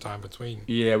record some time between.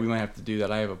 Yeah, we might have to do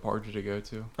that. I have a party to go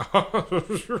to.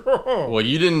 Well, Well,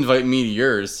 you didn't invite me to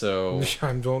yours, so.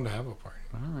 I don't have a party.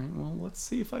 All right. Well, let's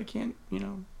see if I can't,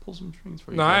 pull some strings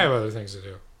for you. No, I have other things to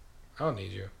do. I don't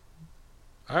need you.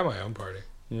 I have my own party.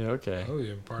 Yeah. Okay. Oh,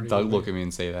 you party. Doug, with look me. at me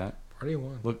and say that. Party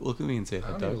one. Look at me and say I that,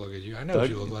 don't Doug. need to look at you. I know Doug, what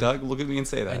you look like. Doug, look at me and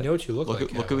say that. I know what you look like.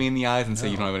 Look at Kevin. me in the eyes and say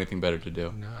you No. don't have anything better to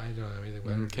do. No, I don't have anything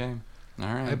better. Okay. All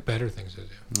I right. have better things to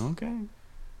do. Okay.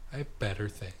 I have better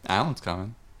things. Alan's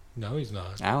coming. No, he's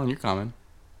not. Alan, you're coming.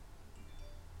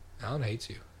 Alan hates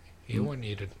you. He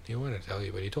wanted to tell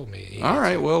you, but he told me. He All hates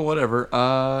right. you. Well, whatever.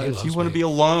 He If you loves want to me. be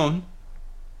alone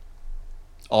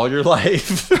all your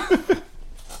life.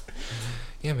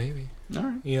 Yeah, maybe. All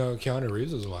right. You know, Keanu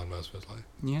Reeves is alone most of his life.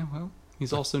 Yeah. Well,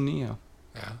 he's also Neo.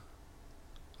 Yeah.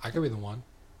 I could be the one.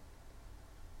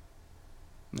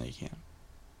 No, you can't.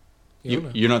 You don't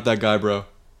know. You're not that guy, bro.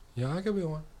 Yeah, I could be the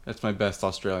one. That's my best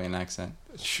Australian accent.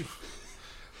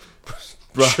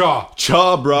 Bruh. Shaw.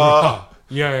 Cha, bro.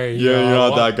 Yeah, You're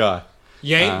not that guy.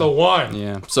 You ain't the one.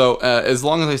 Yeah. So as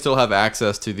long as I still have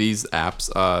access to these apps,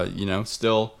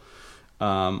 still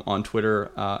on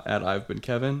Twitter at I've been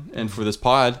Kevin, and for this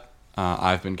pod,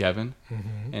 I've been Kevin,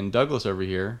 and Douglas over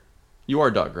here. You are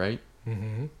Doug, right?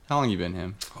 Mm-hmm. How long you been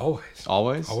him? Always.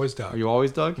 Always. Always Doug. Are you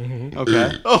always Doug? Mhm.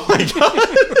 Okay. Oh my god.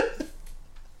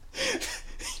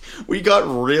 We got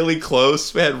really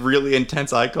close. We had really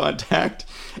intense eye contact,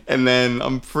 and then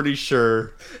I'm pretty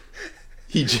sure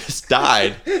he just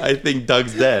died. I think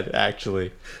Doug's dead,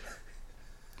 actually.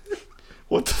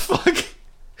 What the fuck?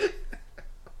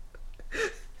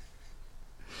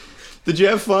 Did you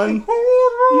have fun?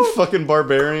 You fucking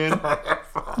barbarian.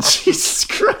 Jesus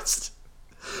Christ.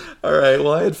 All right,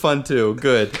 well, I had fun too.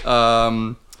 Good.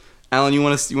 Alan, you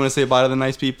want to say bye to the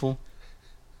nice people?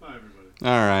 Bye, everybody.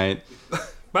 All right.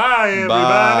 Bye, everybody.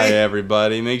 Bye,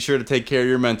 everybody. Make sure to take care of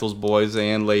your mentals, boys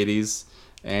and ladies,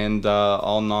 and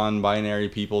all non-binary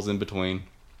peoples in between.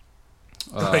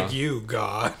 Like you,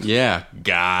 God. Yeah,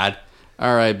 God.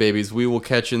 All right, babies. We will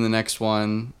catch you in the next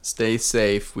one. Stay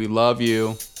safe. We love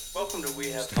you. Welcome to We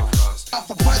Have Fun. I'm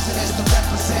for presidents to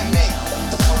represent me.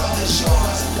 The world is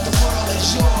yours. The world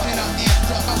is yours. And